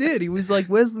not what he did. He was like,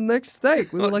 where's the next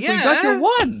steak? We were like, we yeah. got your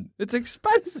one. It's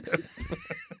expensive.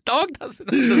 Dog doesn't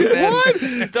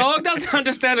understand. Dog doesn't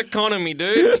understand economy,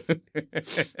 dude.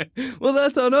 Well,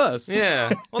 that's on us.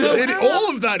 Yeah. Although, All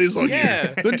of that is on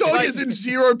Yeah. you. The dog Like- is in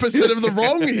 0% of the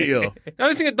wrong here. the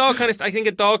only thing a dog can I think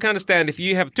a dog can understand if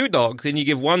you have two dogs, then you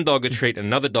give one dog a treat and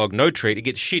another dog no treat, it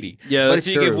gets shitty. Yeah, but that's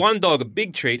if you true. give one dog a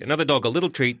big treat, another dog a little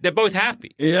treat, they're both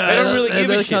happy. Yeah, they don't really they give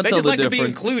a can't shit. They tell just the like to be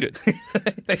difference. included.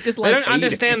 They just They like don't eating.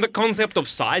 understand the concept of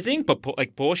sizing, but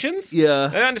like portions. Yeah.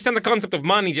 They don't understand the concept of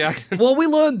money, Jackson. Well, we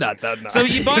learned that night. So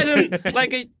you buy them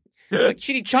like a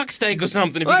shitty chuck steak or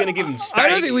something if you're going to give them steak. I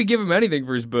don't think we give him anything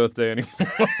for his birthday anymore.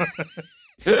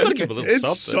 Gotta give a little It's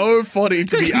something. so funny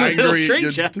to be Give 'em a little angry treat,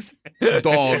 at Jackson. your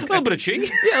dog. A little bit of cheese.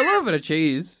 Yeah, a little bit of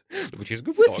cheese. Which is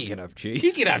good for Whiskey dog. can have cheese.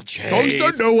 He can have cheese. Dogs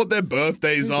don't know what their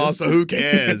birthdays are, so who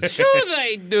cares? Sure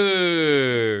they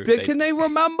do. Can they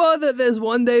remember that there's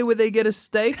one day where they get a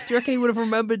steak? Do you reckon he would have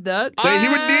remembered that? He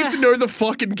would need to know the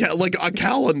fucking like a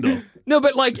calendar. No,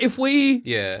 but like if we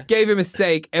Yeah. gave him a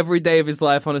steak every day of his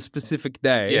life on a specific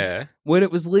day, Yeah. when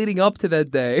it was leading up to that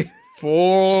day,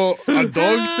 For a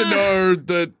dog to know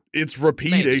that it's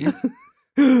repeating,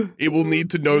 it will need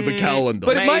to know the calendar.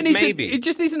 but it might need Maybe. to. It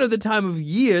just needs to know the time of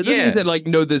year. It doesn't Yeah. need to like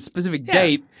know the specific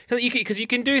date. Because you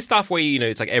can do stuff where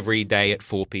it's like every day at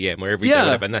 4 p.m. or every day, Yeah.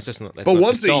 whatever, and that's just not. That's But not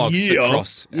once just a dogs, it's year-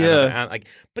 across, Yeah. like,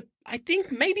 but I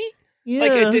think maybe. Yeah.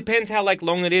 Like it depends how like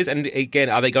long it is, and again,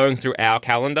 are they going through our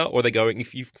calendar or are they going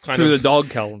if you kind Through the of dog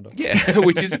calendar. yeah,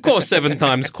 which is of course 7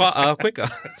 times quicker.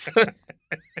 So-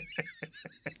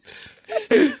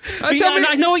 But yeah,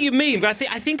 I know what you mean, but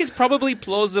I think it's probably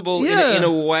plausible Yeah. in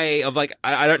a way of like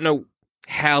I don't know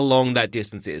how long that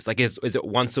distance is. Like, is it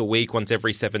once a week, once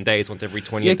every 7 days, once every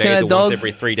 20 Yeah, can days, a or dog- once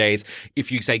every 3 days?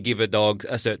 If you say give a dog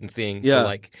a certain thing Yeah. for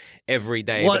like every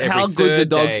day, but every How good's a third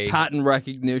dog's day, pattern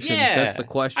recognition? Yeah, That's the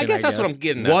question. I guess that's what I'm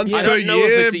getting at. Once I per don't know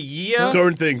year, if it's a year.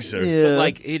 Don't think so. Yeah. But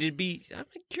like it'd be. I'm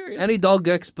curious. Any dog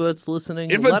experts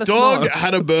listening? If let a us dog know.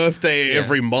 had a birthday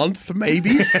every month,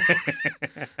 maybe.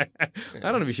 I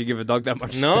don't know if you should give a dog that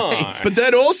much. no, steak. But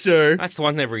then also, that's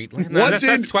one every. No, What that's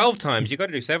did- 12 times. You got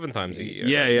to do 7 times a year.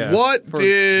 Yeah, yeah. what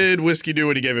did Whiskey do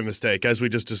when he gave him a steak, as we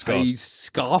just He discussed?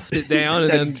 scoffed it down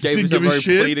and then And gave didn't us a give a very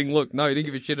shit? pleading look. No, he didn't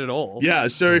give a shit at all. Yeah,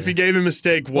 so if he gave him a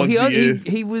steak Well, once a year,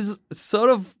 he was sort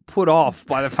of put off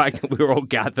by the fact that we were all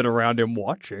gathered around him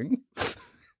watching.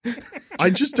 I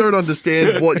just don't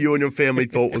understand what you and your family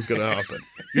thought was going to happen.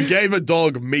 You gave a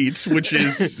dog meat, which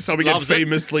is something it Loves it.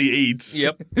 famously eats.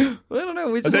 Yep. I don't know.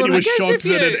 We just And then you wanted, were shocked if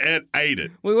you- that it ate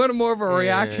it. we wanted more of a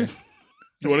reaction.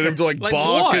 You wanted him to like Like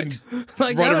bark what? and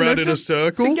Like, run I don't around know, in a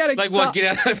circle? To get Like what?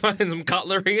 Get out, find some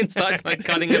cutlery and start like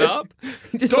cutting it up.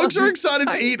 Dogs are excited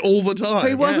to eat all the He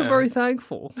time. wasn't Yeah. very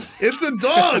thankful. It's a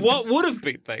dog. What would have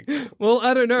been thankful? Well,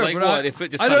 I don't know. Like but what, if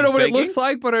it just I don't know started what it begging? looks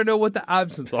like, but I know what the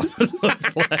absence of it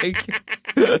looks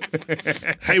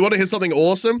like. Hey, want to hear something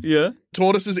awesome? Yeah.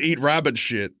 Tortoises eat rabbit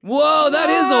shit. Whoa, that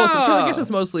is awesome. 'Cause I guess Ah. it's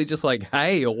mostly just like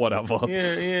hay or whatever.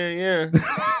 Yeah.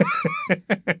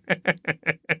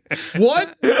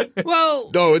 What?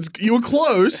 Well, No, you were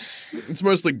close. It's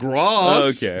mostly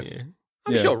grass. Okay.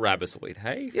 I'm Yeah. sure rabbits will eat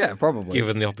hay. Yeah, probably.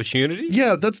 Given the opportunity.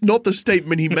 Yeah, that's not the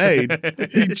statement he made.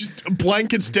 He just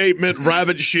blanket statement.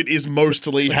 Rabbit shit is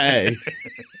mostly hay.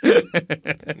 Yeah,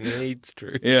 it's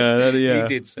true. Yeah, He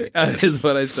did say. That is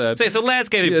what I said. So it's a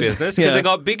landscaping Yeah, business because yeah. they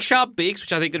got big sharp beaks,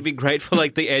 which I think would be great for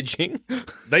like the edging.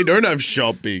 They don't have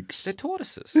sharp beaks. They're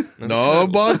tortoises. No,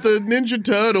 but the Ninja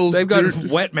Turtles They've got do.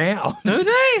 wet mouths. Do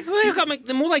they? Well, they've got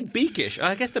they're more like beakish.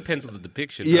 I guess depends on the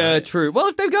depiction. Yeah, right? true. Well,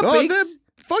 if they've got Oh, beaks,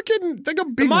 they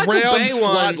got big Michael round Bay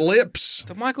flat one- lips.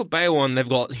 The Michael Bay one, they've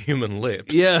got human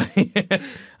lips. yeah.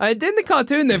 And in the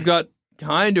cartoon, they've got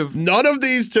kind of. None of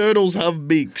these turtles have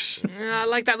beaks. Yeah,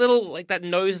 like that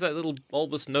nose, that little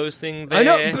bulbous nose thing there. I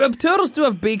know but turtles do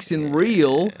have beaks in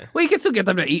real. Well, you can still get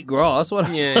them to eat grass.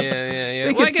 Whatever. Yeah.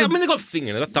 They Well, can I mean, they've got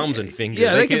fingers, they've got thumbs and fingers.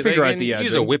 Yeah, they can figure out the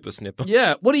use edging. a whippersnipper.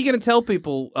 Yeah. What are you going to tell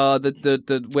people where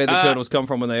the turtles come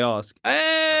from when they ask?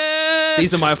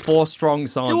 These are my 4 strong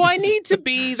sons. Do I need to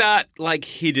be that like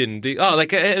hidden? It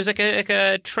was like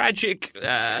a tragic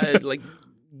like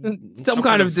some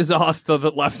kind of disaster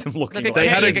that left them looking like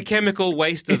like. a chemical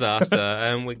waste disaster,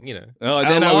 and Oh,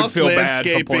 then Our I would last feel bad for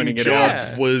landscaping pointing it job out.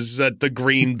 Yeah. was at the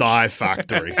green dye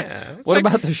factory. Yeah. It's What like-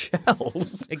 about the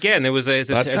shells? again? There was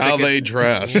That's how they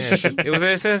dress. Yeah. It was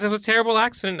a terrible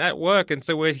accident at work, and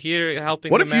so we're here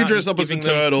helping. What them if you out dress and up as a giving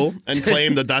them- turtle and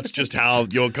claim that that's just how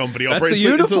your company That's operates? the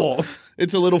uniform.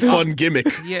 It's a little fun gimmick.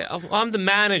 Yeah, I'm the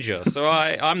manager, so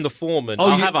I'm the foreman. Oh,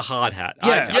 I'll you- have a hard hat.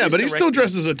 Yeah. Yeah, but he still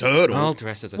dresses as a turtle. I'll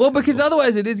dress as a Well, turtle. because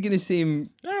otherwise it is going to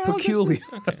seem I'll dress- peculiar.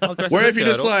 Okay, I'll dress Where as if a you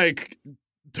just turtle. like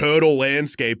turtle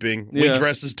landscaping, we Yeah.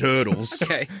 dress as turtles.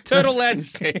 Okay, turtle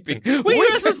landscaping. We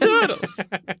dress as turtles.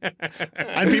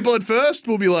 And people at first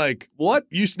will be like, What?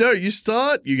 you start,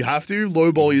 you have to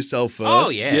lowball yourself first. Oh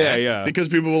yeah, Yeah. Because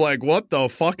people were like, what the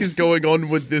fuck is going on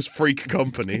with this freak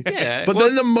company? Yeah, But well-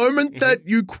 then the moment that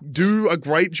you do a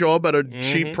great job at a Mm-hmm.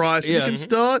 cheap price, Yeah. you can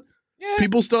start.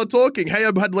 People start talking. Hey,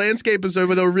 I've had landscapers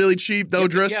over. They were really cheap. They were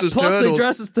dressed as Plus turtles. they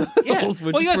dress as turtles, Yeah. which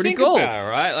well, is you gotta pretty think cool. about it,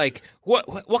 right? Like,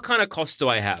 what kind of costs do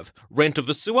I have? Rent of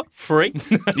the sewer, free.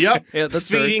 Yep. Yeah, that's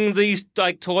fair. Feeding these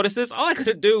like tortoises. All I got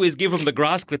to do is give them the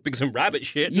grass clippings and rabbit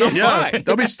shit. Yeah. I'm Yeah, fine.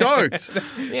 they'll be stoked.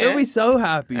 Yeah. They'll be so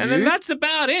happy, And dude. then that's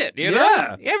about it. You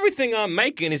know, Yeah. everything I'm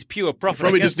making is pure profit.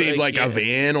 Probably I guess, just need like a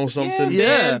van or something.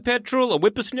 Yeah. van, petrol, a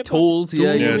whippersnipper, Tools,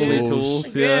 yeah, Yeah, you need tools.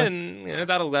 tools, yeah. Again, you know,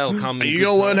 that'll come. Are in you good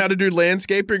going to learn time. how to do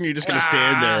landscaping or are you just going to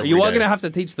stand there? You are every going to day? have to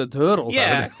teach the turtles.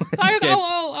 Yeah, how to do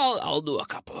I'll do a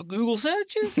couple of Google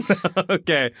searches. landscape.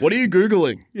 Okay. What are you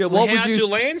Googling? Yeah, what how would you... to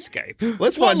landscape?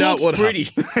 Let's find out looks what pretty.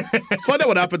 Let's find out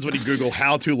what happens when you Google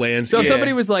how to So landscape. if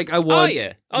somebody was like, I Oh want...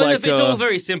 yeah. Oh, like, it's all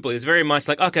very simple. It's very much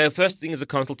like, okay, first thing is a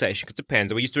consultation because it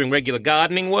depends. Are we just doing regular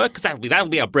gardening work? Because that'll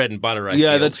be our bread and butter. I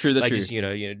Yeah, feel. that's true, that's like true. Just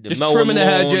Just mowing trimming the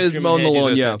lawn, hedges, trimming mowing the lawn,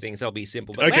 those yeah. kind of things. That'll be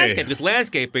simple. But Okay. landscaping, because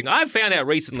landscaping, I've found out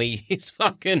recently is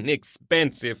fucking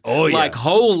expensive. Oh, yeah. Like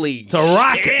holy It's a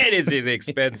racket. shit, it is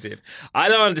expensive. I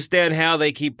don't understand how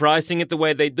they keep pricing it the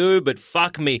way they do, but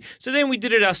fuck me. So then we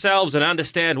did it ourselves and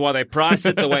understand why they price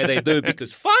it the way they do.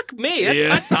 Because fuck me,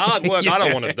 that's hard work. I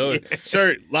don't want to do.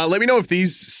 So let me know if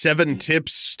these 7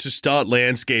 tips to start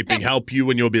landscaping help you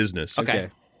in your business. Okay.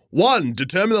 1,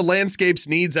 determine the landscape's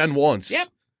needs and wants. Yep.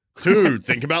 2,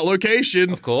 think about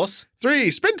location. Of course.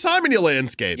 3, spend time in your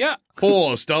landscape. Yeah.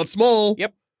 4, start small.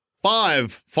 Yep.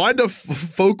 5, find a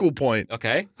focal point.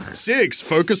 Okay. 6,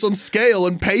 focus on scale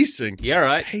and pacing. Yeah,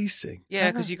 right. Pacing. Yeah,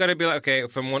 because you got to be like, okay,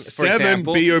 for 7,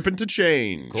 example, be open to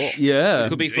change. of course. Yeah. It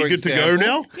could be You for good to go example,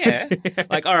 now? Yeah.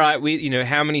 Like, all right,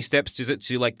 how many steps is it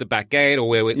to like the back gate or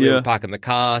where Yeah. we're parking the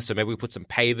car? So maybe we put some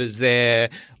pavers there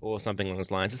or something along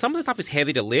those lines. And some of the stuff is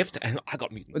heavy to lift, and I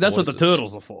got me. That's what the tortoises.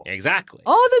 turtles are for. Exactly.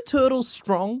 Are the turtles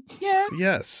strong? Yeah.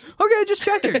 Yes. Okay, just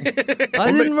checking.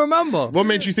 I didn't remember. What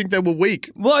made you think they were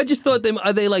weak? Well, I just thought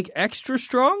are they like extra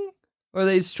strong? Or are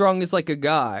they strong as like a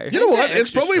guy? You know what? they're It's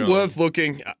extra probably strong. worth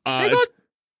looking.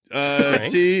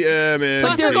 TMNT.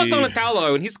 Plus, I got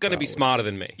Donatello, and he's going to be smarter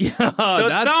than me. Yeah, So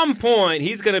at some point,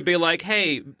 he's going to be like,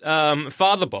 hey,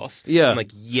 Father Boss. Yeah. I'm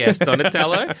like, yes,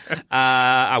 Donatello.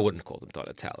 I wouldn't call him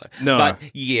Donatello. No. But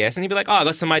yes. And he'd be like, oh, I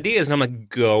got some ideas. And I'm like,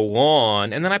 go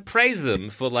on. And then I praise them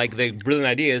for like their brilliant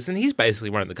ideas. And he's basically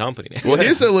running the company now. Well,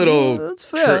 here's a little that's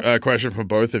fair. question for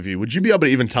both of you. Would you be able to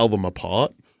even tell them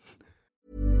apart?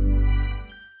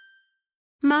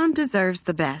 Mom deserves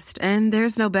the best, and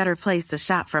there's no better place to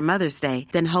shop for Mother's Day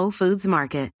than Whole Foods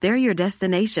Market. They're your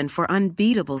destination for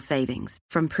unbeatable savings,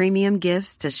 from premium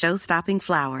gifts to show-stopping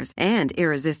flowers and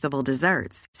irresistible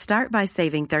desserts. Start by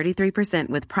saving 33%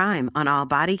 with Prime on all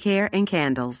body care and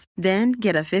candles. Then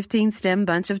get a 15-stem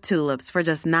bunch of tulips for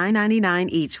just $9.99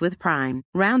 each with Prime.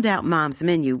 Round out Mom's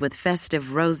menu with festive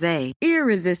rosé,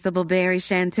 irresistible berry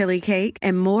chantilly cake,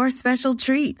 and more special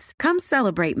treats. Come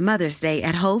celebrate Mother's Day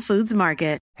at Whole Foods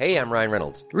Market. Hey, I'm Ryan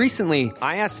Reynolds. Recently,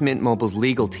 I asked Mint Mobile's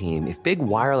legal team if big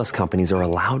wireless companies are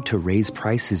allowed to raise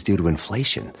prices due to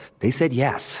inflation. They said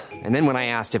yes. And then when I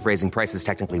asked if raising prices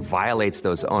technically violates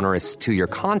those onerous 2-year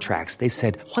contracts, they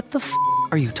said, what the f***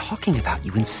 are you talking about,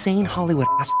 you insane Hollywood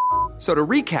ass f- So to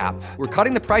recap, we're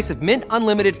cutting the price of Mint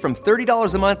Unlimited from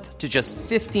 $30 a month to just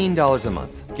 $15 a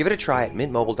month. Give it a try at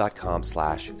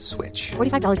mintmobile.com/switch.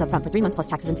 $45 up front for 3 months plus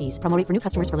taxes and fees. Promo rate for new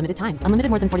customers for limited time. Unlimited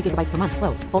more than 40 gigabytes per month.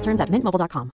 Slows full terms at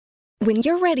mintmobile.com. When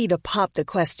you're ready to pop the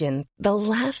question, the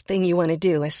last thing you want to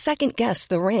do is second-guess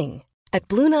the ring. At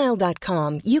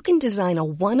BlueNile.com, you can design a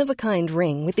one-of-a-kind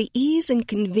ring with the ease and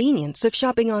convenience of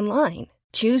shopping online.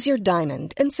 Choose your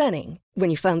diamond and setting. When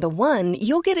you find the one,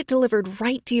 you'll get it delivered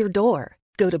right to your door.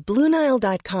 Go to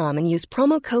BlueNile.com and use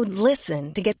promo code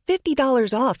LISTEN to get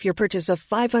 $50 off your purchase of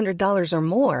 $500 or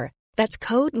more. That's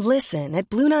code LISTEN at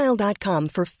BlueNile.com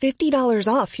for $50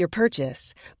 off your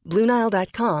purchase.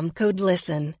 BlueNile.com, code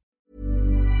LISTEN.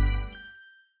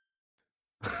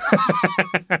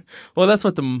 Well, that's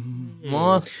what the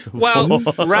monster. Well,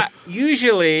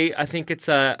 usually I think it's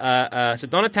so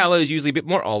Donatello is usually a bit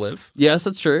more olive. Yes,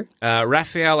 that's true.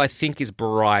 Raphael, I think, is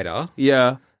brighter.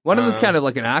 Yeah. One of them's kind of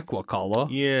like an aqua color.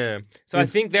 Yeah. So I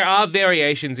think there are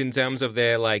variations in terms of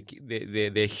their like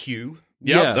their hue.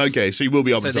 Yep. Yeah. Okay, so you will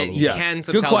be able So to tell that them. you Yes. can Good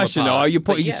tell them question, though. apart, You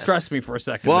but you yes. stressed me for a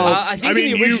second. Well, I think I mean,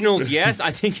 in the you- originals, yes. I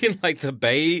think in like the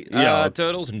Bay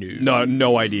turtles,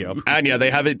 no idea. And yeah, they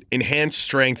have it enhanced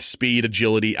strength, speed,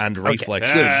 agility, and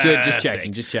reflex. Good. Just Perfect.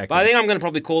 checking. Just checking. But I think I'm going to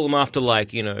probably call them after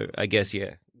like, I guess,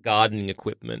 gardening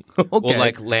equipment or Okay.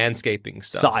 like landscaping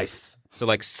stuff. Scythe. So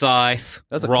like scythe,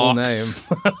 That's a rocks,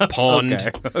 cool name.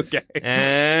 pond, Okay.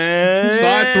 and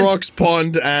Scythe, rocks,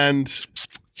 pond, and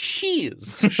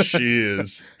shears.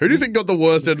 shears. Who do you think got the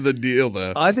worst end of the deal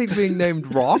there? I think being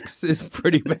named Rocks is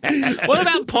pretty bad. What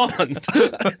about pond?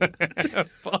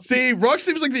 See, rock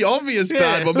seems like the obvious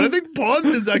bad one, but I think pond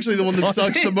is actually the one that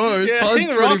sucks the most. Yeah, I Pond's think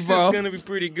pretty rocks is rough. going to be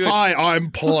pretty good. Hi,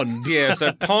 I'm Pond. Yeah,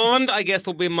 so pond, I guess,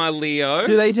 will be my Leo.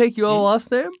 Do they take your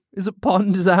last name? Is it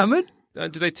Pond Zamet? Do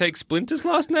they take Splinter's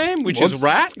last name, which What's- is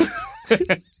Rat?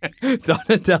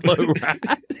 Donatello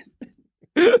Rat?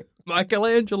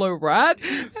 Michelangelo Rat?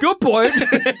 Good point.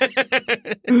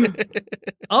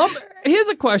 Here's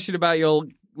a question about your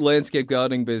landscape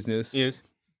gardening business. Yes.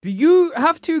 Do you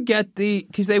have to get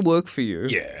because they work for you?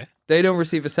 Yeah. They don't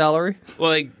receive a salary?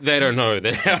 Well, they don't know.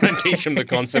 They haven't teach them the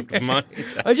concept of money.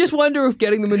 I just wonder if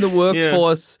getting them in the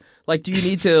workforce, like, do you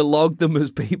need to log them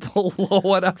as people or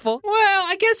whatever? Well,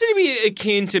 I guess it'd be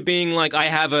akin to being like, I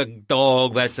have a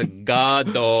dog that's a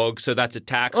guard dog, so that's a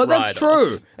tax Oh, that's write-off.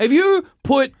 true. If you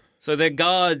So they're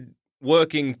guard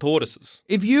working tortoises.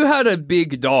 if you had a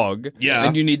big dog Yeah.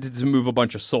 and you needed to move a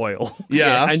bunch of soil,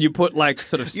 Yeah. and you put like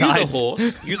sort of Use sides. a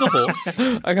horse. Use a horse.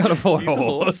 I got a Use a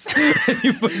horse. horse.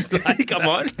 you put side Come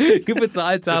on. You put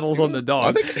side saddles on the I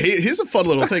dog. think here's a fun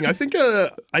little thing. I think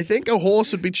a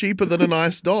horse would be cheaper than a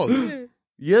nice dog.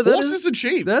 Yeah, that Horses are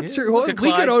cheap. That's true. Like a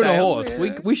We could own a Clydesdale. horse.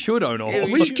 Yeah. We should own a Yeah,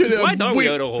 horse. we should. Why don't we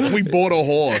own a horse? We bought a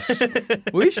horse.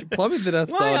 We should. Plumbing the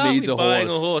Death Why Star aren't needs we a buying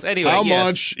horse. a horse? Anyway, How yes.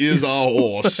 much is a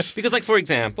horse? Because, like, for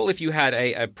example, if you had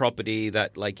a property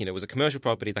that, like, was a commercial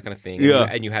property, that kind of thing, Yeah.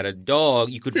 and you had a dog,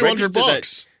 you could $200 register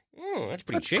bucks. that. Oh, that's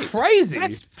pretty cheap. Crazy.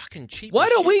 That's fucking cheap. Why as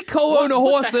don't shit. we co-own a What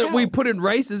horse the that we hell? put in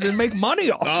races and make money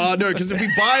off? No, because if we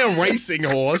buy a racing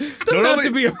horse, It doesn't not have only-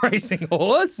 to be a racing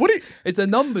horse. What do you- It's a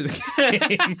numbers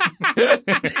game.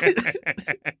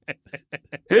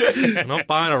 I'm not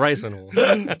buying a racing horse.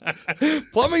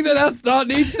 Plumbing the Death Star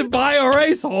needs to buy a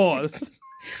racehorse.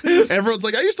 Everyone's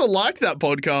like, I used to like that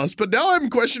podcast, but now I'm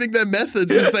questioning their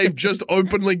methods as they've just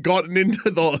openly gotten into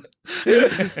the...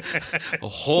 A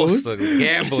horse, the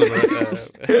gambling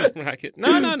racket.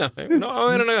 No,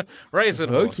 I don't know. Racing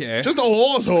horse. Okay. Just a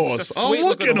horse. Just a A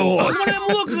sweet-looking looking horse. One of them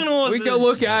looking horses. We can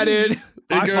look at it.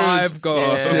 High goes- five, go.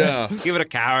 Yeah. Give it a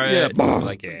carrot. Yeah.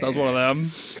 Like, yeah. That's one of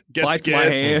them. Gets Bites my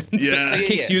scared. hand. Yeah.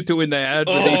 Kicks Yeah. you two in the head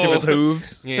with Oh. each of its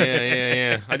hooves.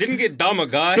 Yeah. I didn't get dumber,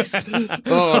 guys.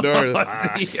 Oh, no.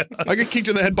 I got kicked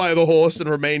in the head by the horse and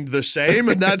remained the same,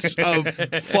 and that's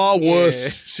a far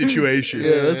worse situation.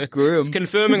 Yeah, that's grim.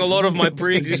 Confirming a lot of my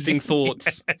pre-existing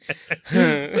thoughts.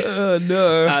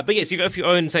 No. But yes, if you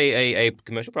own, say, a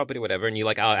commercial property or whatever, and you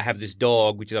like, oh, I have this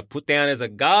dog, which I've put down as a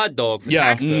guard dog for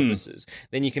tax purposes,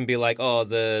 then you can be like, oh,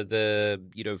 the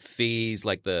fees,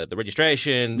 like the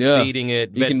registration, Yeah. feeding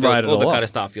it, You vet can bills, write it all that all kind up. of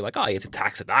stuff. You're like, oh, it's a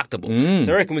tax deductible.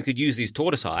 So I reckon we could use these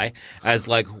tortoisei as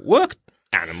like work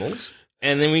animals,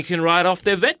 and then we can write off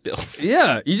their vet bills.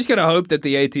 Yeah, you just gotta hope that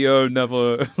the ATO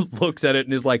never looks at it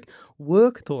and is like,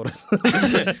 work tortoise.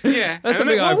 Yeah, That's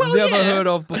something I've never heard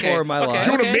of before in my life.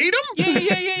 Do you want to meet him?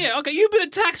 Yeah. Okay, you be the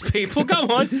tax people. Come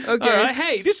on. Okay. All right.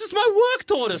 Hey, this is my work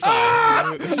tortoise.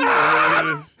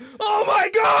 Oh my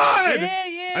god!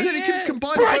 Yeah. And then he can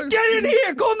combine Brett, both. get in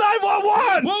here! Call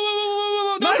 911!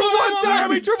 Whoa. Don't 911, call sir! I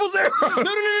 911. mean, 000!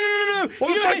 No. Well,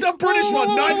 You the know, fucked up British whoa, one,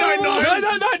 whoa, whoa, whoa,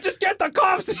 999. No, just get the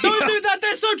cops here! Don't do that.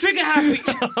 They're so trigger happy.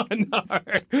 Oh, no.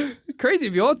 It's crazy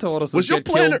if your tortoises Was your get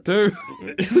plan- killed too.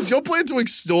 Was your plan to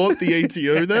extort the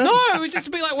ATO there? No, it was just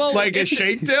to be like, well, Like a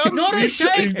shakedown? Not a You-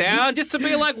 shakedown, just to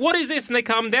be like, what is this? And they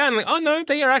come down, and like, oh no,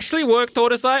 they are actually work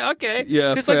tortoisei. Okay,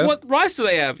 Yeah, It's fair. like, what rights do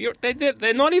they have?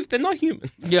 They're not human.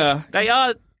 Yeah. They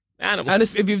are animals. And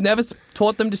if you've never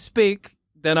taught them to speak,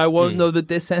 then I won't know that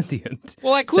they're sentient.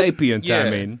 Well, I could- Sapient, yeah. I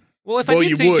mean. Well, if Well, I did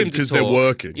you teach would, him to 'cause they're talk-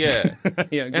 working. Yeah.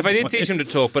 Yeah, If I did teach him to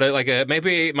talk, but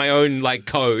maybe my own like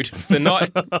code, so not.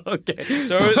 Okay.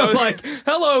 So- So I'm like,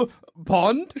 hello,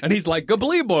 pond? And he's like,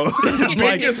 gablebo. I'm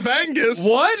like, Bangus Bangus.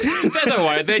 what? Don't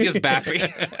worry, they're just bappy.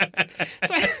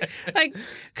 So, like,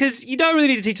 because you don't really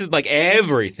need to teach them like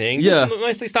everything. Yeah. Just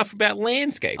mostly stuff about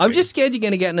landscape. I'm just scared you're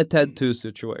going to get in a Ted 2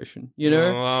 situation, you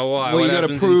know? Why? Where What you got to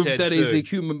happens in prove TED that he's 2? a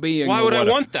human being. Why or would I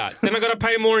whatever. want that? Then I got to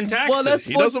pay more in taxes. Well, that's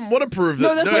He what's- doesn't want to prove that.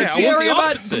 No, that's what's I want scary the about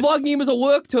opposite. logging him as a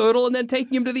work turtle and then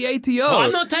taking him to the ATO. No,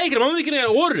 I'm not taking them. I'm only going to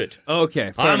get audited.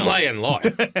 Okay, fair I'm enough. laying low.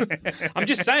 I'm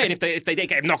just saying, if they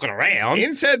keep knocking around.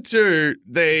 In TED 2,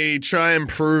 they try and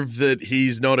prove that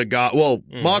he's not a guy. Well,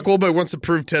 Mark Wahlberg wants to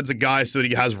prove Ted's a guy so that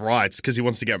he has rights because he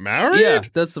wants to get married. Yeah,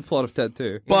 that's the plot of Ted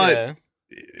 2. But Yeah.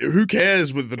 who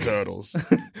cares with the turtles?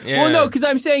 Yeah. Well, no, because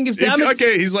I'm saying if Zamet's...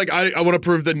 Okay, he's like, I want to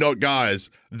prove they're not guys.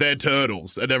 They're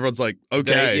turtles. And everyone's like,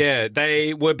 okay.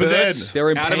 They were But then- birthed They're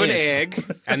in out of an pants.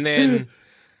 egg, and then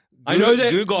I know that-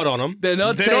 goo got on them. They're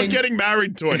not They're saying... not getting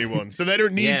married to anyone, so they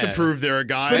don't need to Yeah. prove they're a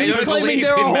guy. But They he's don't claiming believe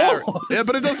they're in a marriage. horse. Yeah,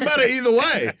 but it doesn't matter either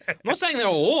way. I'm not saying they're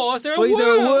a horse. They're a Well, work.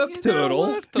 they're a work They're turtle.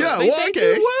 work turtle. Yeah, they, well, they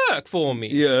okay. do work for me.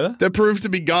 Yeah. They're proved to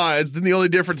be guys, then the only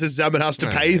difference is Zaman has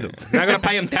to pay them. Now I got to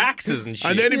pay him taxes and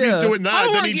shit. And then if Yeah. he's doing I that,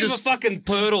 don't then want he to give just... a fucking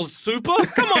turtle super.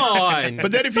 Come on.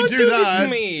 But then if you Don't do this that, to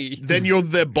me. then you're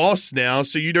their boss now,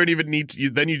 so you don't even need to...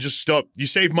 Then you just stop. You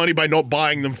save money by not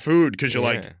buying them food because you're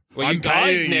like, Well, I'm you guys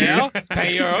paying you. now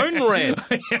pay your own rent.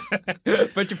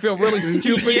 But you feel really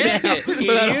stupid Yeah, now for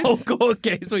that whole idiots. court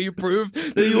case where you proved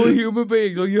that you were human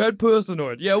beings or you had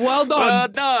personhood. Yeah, well done. Well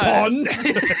done. Pond.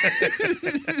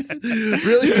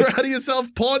 Really proud of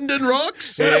yourself, Pond and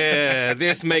Rocks? Yeah,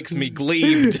 this makes me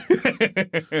gleebed.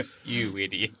 You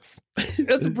idiots.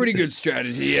 That's a pretty good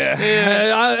strategy, yeah.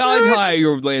 I'd hire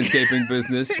your landscaping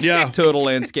business. Yeah. Turtle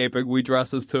landscaping. We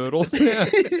dress as turtles. Yeah.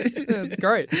 That's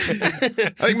great. I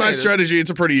think my strategy, it's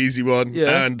a pretty easy one,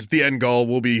 Yeah. and the end goal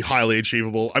will be highly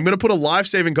achievable. I'm going to put a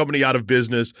life-saving company out of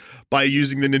business by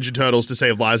using the Ninja Turtles to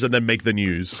save lives and then make the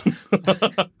news.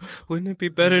 Wouldn't it be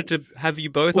better to have you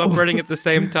both operating at the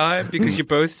same time because you're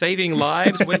both saving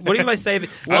lives? What do you mean by saving?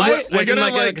 We're As in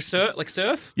gonna, like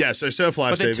surf? Yeah, so surf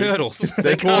But they're life-saving. turtles. They're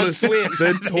They can't tortoise- swim.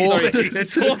 they're Sorry, tortoise.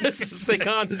 They're tortoises. They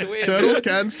can't swim. Turtles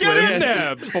can swim. Get in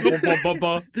there.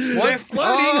 Ba-ba-ba-ba-ba. They're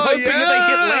floating, Oh, hoping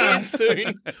yeah. that they hit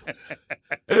land soon.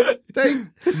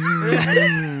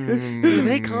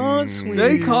 They can't swim.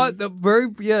 They can't.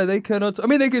 They cannot. I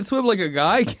mean, they can swim like a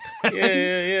guy can.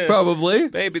 Yeah. Probably.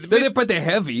 Maybe. But they're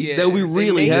heavy. Yeah, They'll be they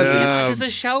really make- heavy. Yeah. Does a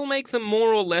shell make them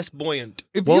more or less buoyant?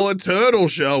 If Well, you- a turtle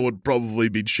shell would probably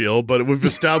be chill, but we've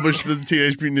established that the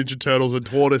Teenage Mutant Ninja Turtles are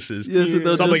tortoises. Yes, and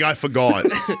they'll Something just- I forgot.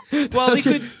 Well, they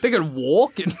could. they could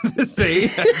walk in the sea.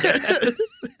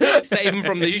 save them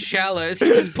from the shallows.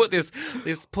 You just put this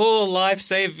poor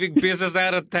life-saving business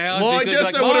out of town Well, I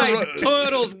because guess like, I my would've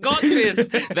turtles got this.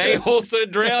 They also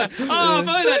drowned. Oh, if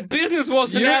only that business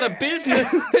wasn't out of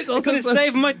business. It's I also could have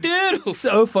saved my turtles.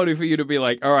 so funny for you to be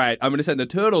like, all right, I'm going to send the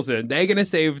turtles in. They're going to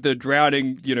save the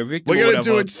drowning, victim. We're or going to whatever.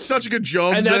 do it such a good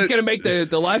job And that that's going to make the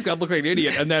lifeguard look like an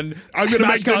idiot. And then I'm gonna smash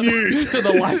make the cut news. to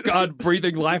the lifeguard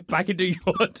breathing life back into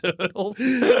your turtles.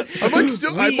 I might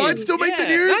still make the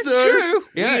news, That's though. true.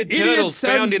 Yeah, Weird idiot turtles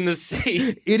found sends- in the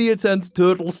sea. Idiot sends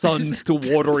turtle sons to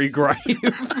watery grave.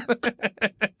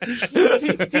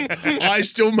 I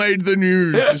still made the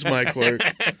news, is my quote.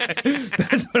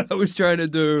 That's what I was trying to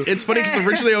do. It's funny because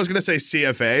originally I was going to say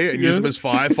CFA and use them as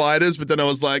firefighters, but then I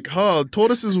was like,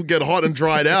 tortoises will get hot and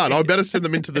dried out. I better send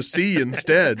them into the sea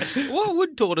instead. What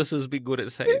would tortoises be good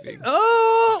at saving?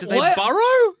 Oh, Do they what?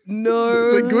 burrow?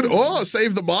 No. They're good. Oh,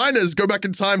 save the miners. Go back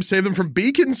in time, save them from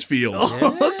Beaconsfield.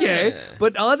 Okay,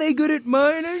 but are they good at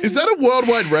mining? Is that a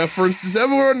worldwide reference? Does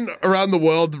everyone around the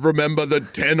world remember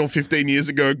that 10 or 15 years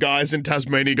ago, guys in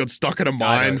Tasmania got stuck in a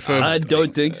mine for... I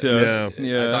don't think so.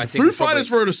 Yeah. I think Foo it's probably-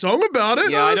 Fighters wrote a song about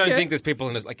it. Yeah, I don't Okay. think there's people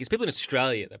in it's people in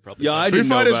Australia that probably. Yeah, I Foo didn't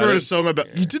know Fighters about wrote it. a song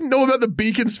about... You didn't know about the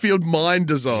Beaconsfield mine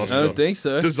disaster. I don't think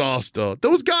so. Disaster.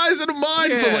 There was guys in a mine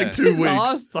for Yeah. like 2 weeks.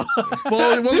 Disaster.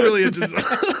 Well, it wasn't really a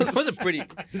disaster. It was a pretty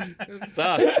it was a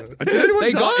disaster. Did anyone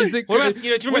They got, die? is it, What about- do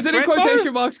you remember was it in Threadbo?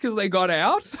 quotation marks because they got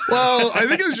out? Well, I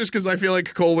think it was just because I feel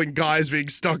like calling guys being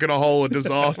stuck in a hole a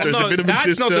disaster is a No, bit of a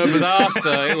that's not the disservice.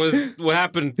 disaster. It was what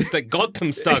happened that got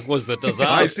them stuck was the disaster.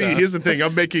 I see. Here's the thing.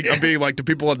 I'm being like, do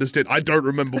people understand? I don't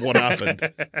remember what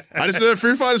happened. I just know that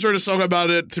Foo Fighters wrote a song about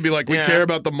it to be like, we Yeah. care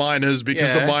about the miners because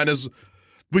Yeah. the miners,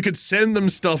 we could send them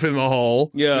stuff in the hole.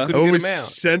 Yeah. couldn't And when we get 'em out.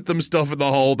 sent them stuff in the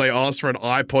hole, they asked for an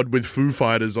iPod with Foo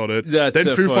Fighters on it. That's then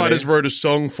so Foo funny. Fighters wrote a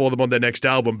song for them on their next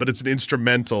album, but it's an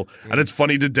instrumental. And it's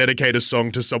funny to dedicate a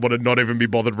song to someone and not even be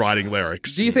bothered writing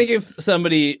lyrics. Do you think if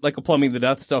somebody, like a Plumbing the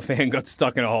Death Star fan, got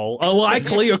stuck in a hole, a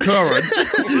likely occurrence,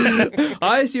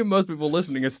 I assume most people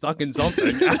listening are stuck in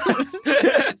something.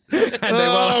 And they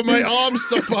Oh, were, my arm's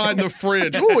stuck behind the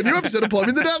fridge. Oh, a new episode of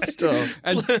Plumbing the Death Star.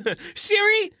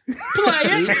 Siri, play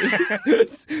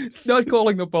it. not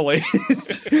calling the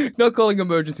police, not calling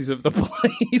emergencies of the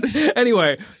police.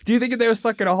 Anyway, do you think if they were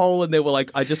stuck in a hole and they were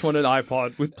like, I just want an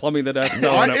iPod with Plumbing the Death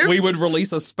Star on it, if- we would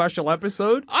release a special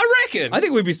episode? I reckon. I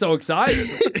think we'd be so excited.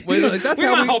 We're like, that's we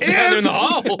how might hop down in the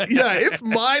hole. Yeah, if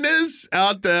miners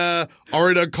out there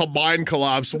are in a mine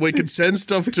collapse, we can send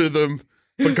stuff to them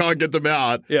but can't get them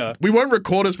out. Yeah. We won't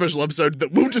record a special episode.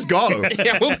 That we'll just go.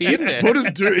 Yeah, we'll be in there. We'll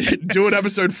just do an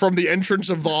episode from the entrance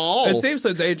of the hole. It seems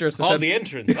so dangerous to Oh, send... the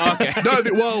entrance. Okay. No,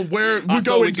 we thought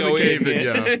go we'd into go the cave in,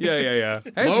 in, yeah. yeah. Yeah.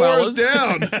 Hey, Lower us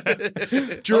fellas.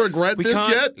 down. Do you regret We this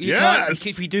can't. yet? You Yes. can't,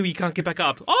 if you do, you can't get back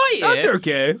up. Oh yeah. That's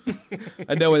okay.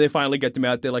 And then when they finally get them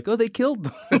out, they're like, oh, they killed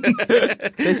them.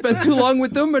 They spent too long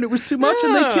with them and it was too much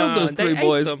and they killed those They three ate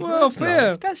boys. them. Well, That's fair.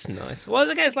 nice. That's nice. Well,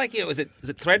 I guess like was it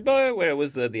Threadbo where it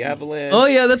was the avalanche? Oh,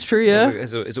 yeah, that's true, yeah.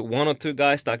 Is it one or two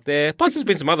guys stuck there? Plus, there's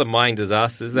been some other mine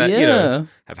disasters that Yeah.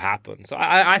 have happened. So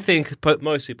I think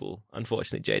most people,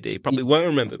 unfortunately, JD probably won't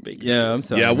remember Big. Yeah, I'm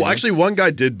sorry. Yeah, well, actually, one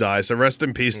guy did die, so rest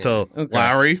in peace to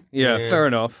Larry. Yeah, fair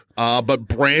enough. But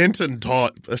Brant and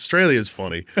Todd, Australia's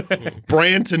funny.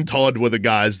 Brant and Todd were the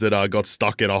guys that got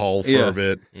stuck in a hole for a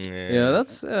bit. Yeah,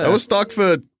 that's... They were stuck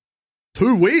for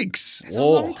 2 weeks.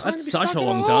 Whoa, that's such a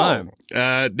long time.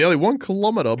 Nearly 1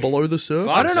 kilometer below the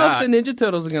surface. I don't know if the Ninja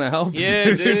Turtles are going to help.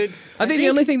 Yeah, dude. I think the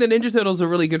only thing the Ninja Turtles are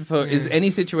really good for is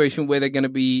any situation where they're going to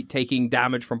be taking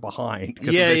damage from behind. 'cause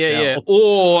of Yeah, their yeah. shells.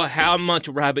 Or how much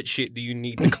rabbit shit do you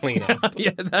need to clean up?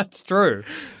 Yeah, that's true.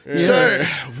 So,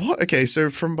 what? Okay, so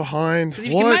from behind. If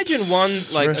you can imagine one,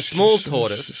 like a small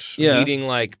tortoise Yeah. eating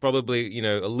like probably,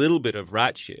 a little bit of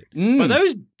rat shit. But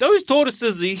those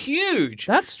tortoises are huge.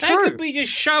 That's They true. could be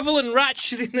just shoveling rat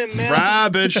shit in their mouth.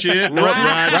 Rabbit shit, not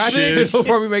rat Rabbit shit. will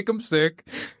probably make them sick.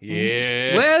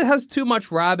 Yeah. Where has too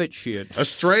much rabbit shit?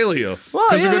 Australia. Well,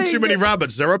 Because yeah, we've got they- too many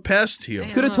rabbits. They're a pest here.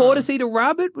 Could a tortoise eat a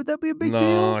rabbit? Would that be a big No,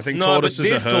 deal? I think No, but tortoises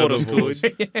this are tortoise herbivores.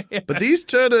 could. But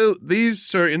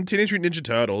in Teenage Mutant Ninja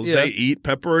Turtles, Yeah. they eat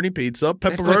pepperoni pizza.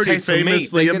 got a Pepperoni taste for meat.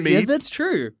 famously a Yeah, meat. that's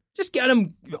true. Just get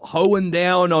them hoeing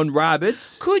down on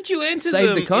rabbits. Could you enter Save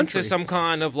them the country. into some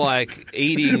kind of like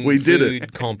eating We did food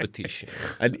it. competition?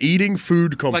 An eating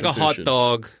food Like competition. a hot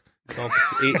dog.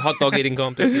 Hot dog eating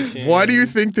competition. Why do you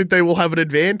think that they will have an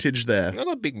advantage there? I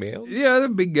got big meals. Yeah, they're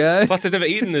big guy. Plus, they've never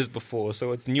eaten this before,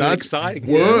 so it's new and That's exciting.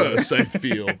 worse, I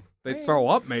feel. They throw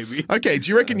up, maybe. Okay, do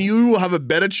you reckon you will have a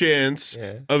better chance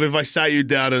Yeah. of if I sat you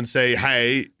down and say,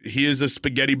 hey, here's a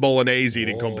spaghetti bolognese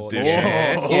eating competition.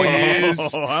 yes, Or yes.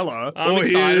 here's hello. I'm Or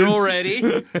excited here's-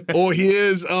 already. or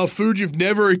here's a food you've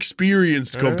never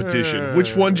experienced competition.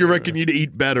 Which one do you reckon you'd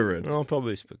eat better in? Oh,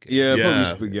 probably spaghetti. Yeah, Yeah.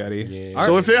 probably spaghetti. Yeah.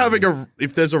 So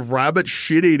if there's a rabbit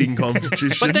shit eating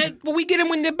competition, But we get them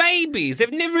when they're babies.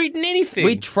 They've never eaten anything.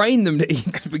 We train them to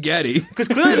eat spaghetti. Because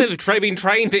clearly they've been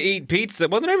trained to eat pizza.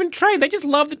 Well, they're not even trained. They just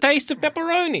love the taste of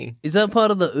pepperoni. Is that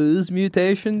part of the ooze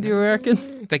mutation, do you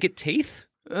reckon? They get teeth.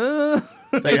 they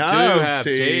do have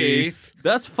teeth.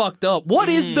 That's fucked up. What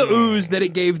is the ooze that it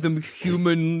gave them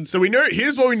human... So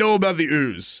here's what we know about the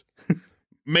ooze.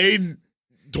 Made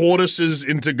tortoises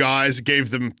into guys, gave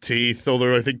them teeth,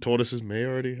 although I think tortoises may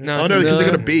already have. No. Oh, no, because they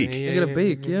got a beak. They got a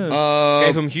beak, yeah.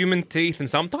 Gave them human teeth and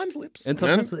sometimes lips. And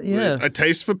sometimes, yeah. A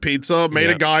taste for pizza, made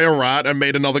a guy a rat, and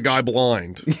made another guy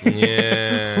blind.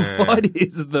 Yeah. What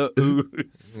is the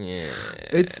ooze? Yeah.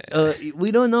 It's,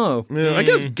 we don't know. Yeah, I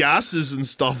guess gases and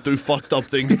stuff do fucked up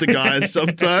things to guys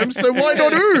sometimes, so why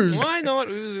not ooze? Why not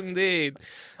ooze indeed?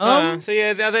 So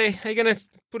yeah, are you going to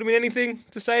put them in anything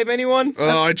to save anyone?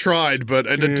 I tried, but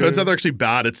it turns out they're actually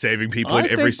bad at saving people in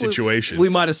every situation. We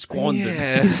might have squandered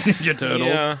Yeah. Ninja Turtles.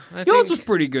 Yeah, I Yours think- was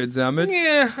pretty good, Zamet.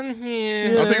 Yeah. I think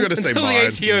you're going to say Until mine.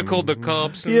 the ATO called the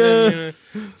cops. And Yeah. then,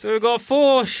 so we've got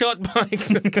 4 shot by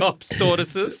the cops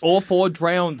tortoises. All 4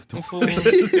 drowned. 4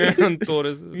 drowned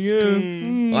tortoises.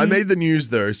 I made the news,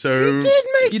 though, so...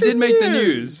 You did make the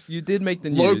news. You did make the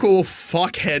news. Local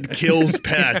fuckhead kills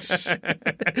pets.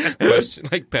 Question,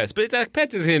 like pets. But that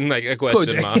pet is in like a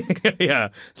question mark. Yeah.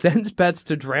 Sends pets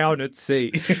to drown at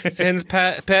sea. Sends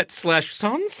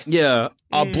pet/sons? Yeah.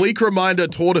 A bleak reminder,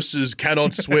 tortoises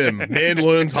cannot swim. Man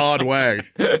learns hard way.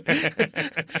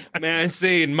 Man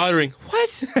seen muttering,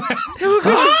 what? They were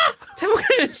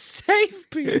gonna save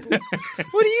people.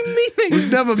 What do you mean? It was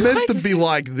never meant to be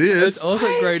like this. It's also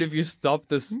great if you stop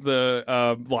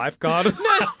the lifeguard.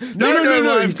 No,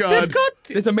 lifeguard.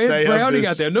 There's a man They have drowning this.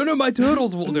 out there. No, my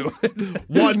turtles will do it.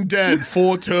 1 dead,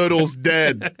 4 turtles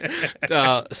dead.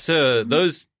 Sir,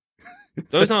 those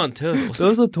aren't turtles.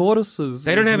 Those are tortoises.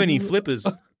 They don't have any flippers.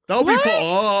 That'll be for...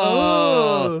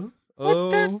 Oh. Oh.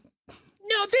 No,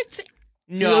 that's... see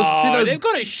No, those- they've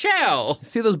got a shell.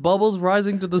 See those bubbles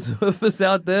rising to the surface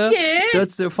out there? Yeah.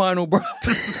 That's their final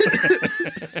breath.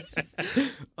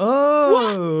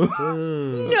 Oh.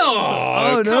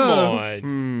 No, come no.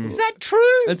 on. Is that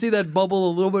true? And see that bubble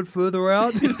a little bit further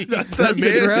out? That's That's the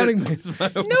man. drowning. No,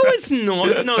 it's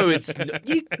not. No, it's not.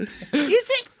 Is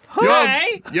it?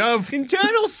 Hey, You have can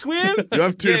turtles swim?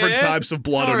 2 different types of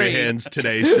blood on Sorry. your hands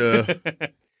today, sir.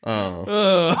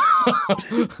 Oh.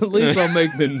 At least I'll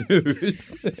make the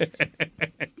news.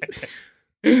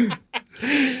 On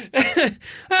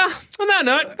that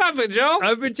note, I've been Joel.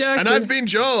 I've been Jackson. And I've been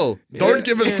Joel. Don't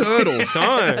give us turtles.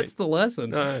 No. That's the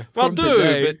lesson. Well, from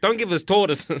today. but don't give us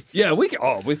tortoises. Yeah, we can.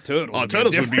 Oh, with turtles. Oh, it'd be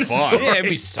turtles a would be different fine. Yeah, it'd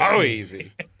be so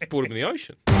easy. Put them in the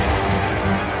ocean.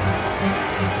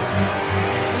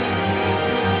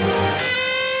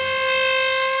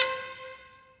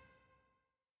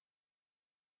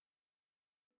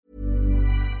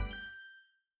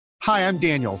 Hi, I'm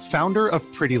Daniel, founder of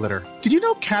Pretty Litter. Did you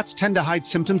know cats tend to hide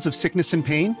symptoms of sickness and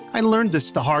pain? I learned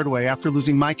this the hard way after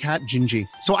losing my cat, Gingy.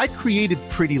 So I created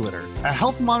Pretty Litter, a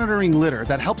health monitoring litter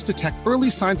that helps detect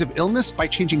early signs of illness by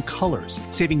changing colors,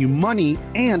 saving you money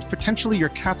and potentially your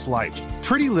cat's life.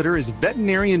 Pretty Litter is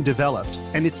veterinarian developed,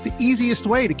 and it's the easiest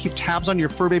way to keep tabs on your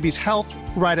fur baby's health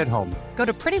right at home. Go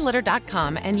to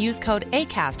prettylitter.com and use code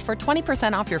ACAST for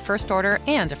 20% off your first order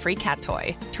and a free cat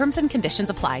toy. Terms and conditions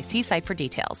apply. See site for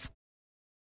details.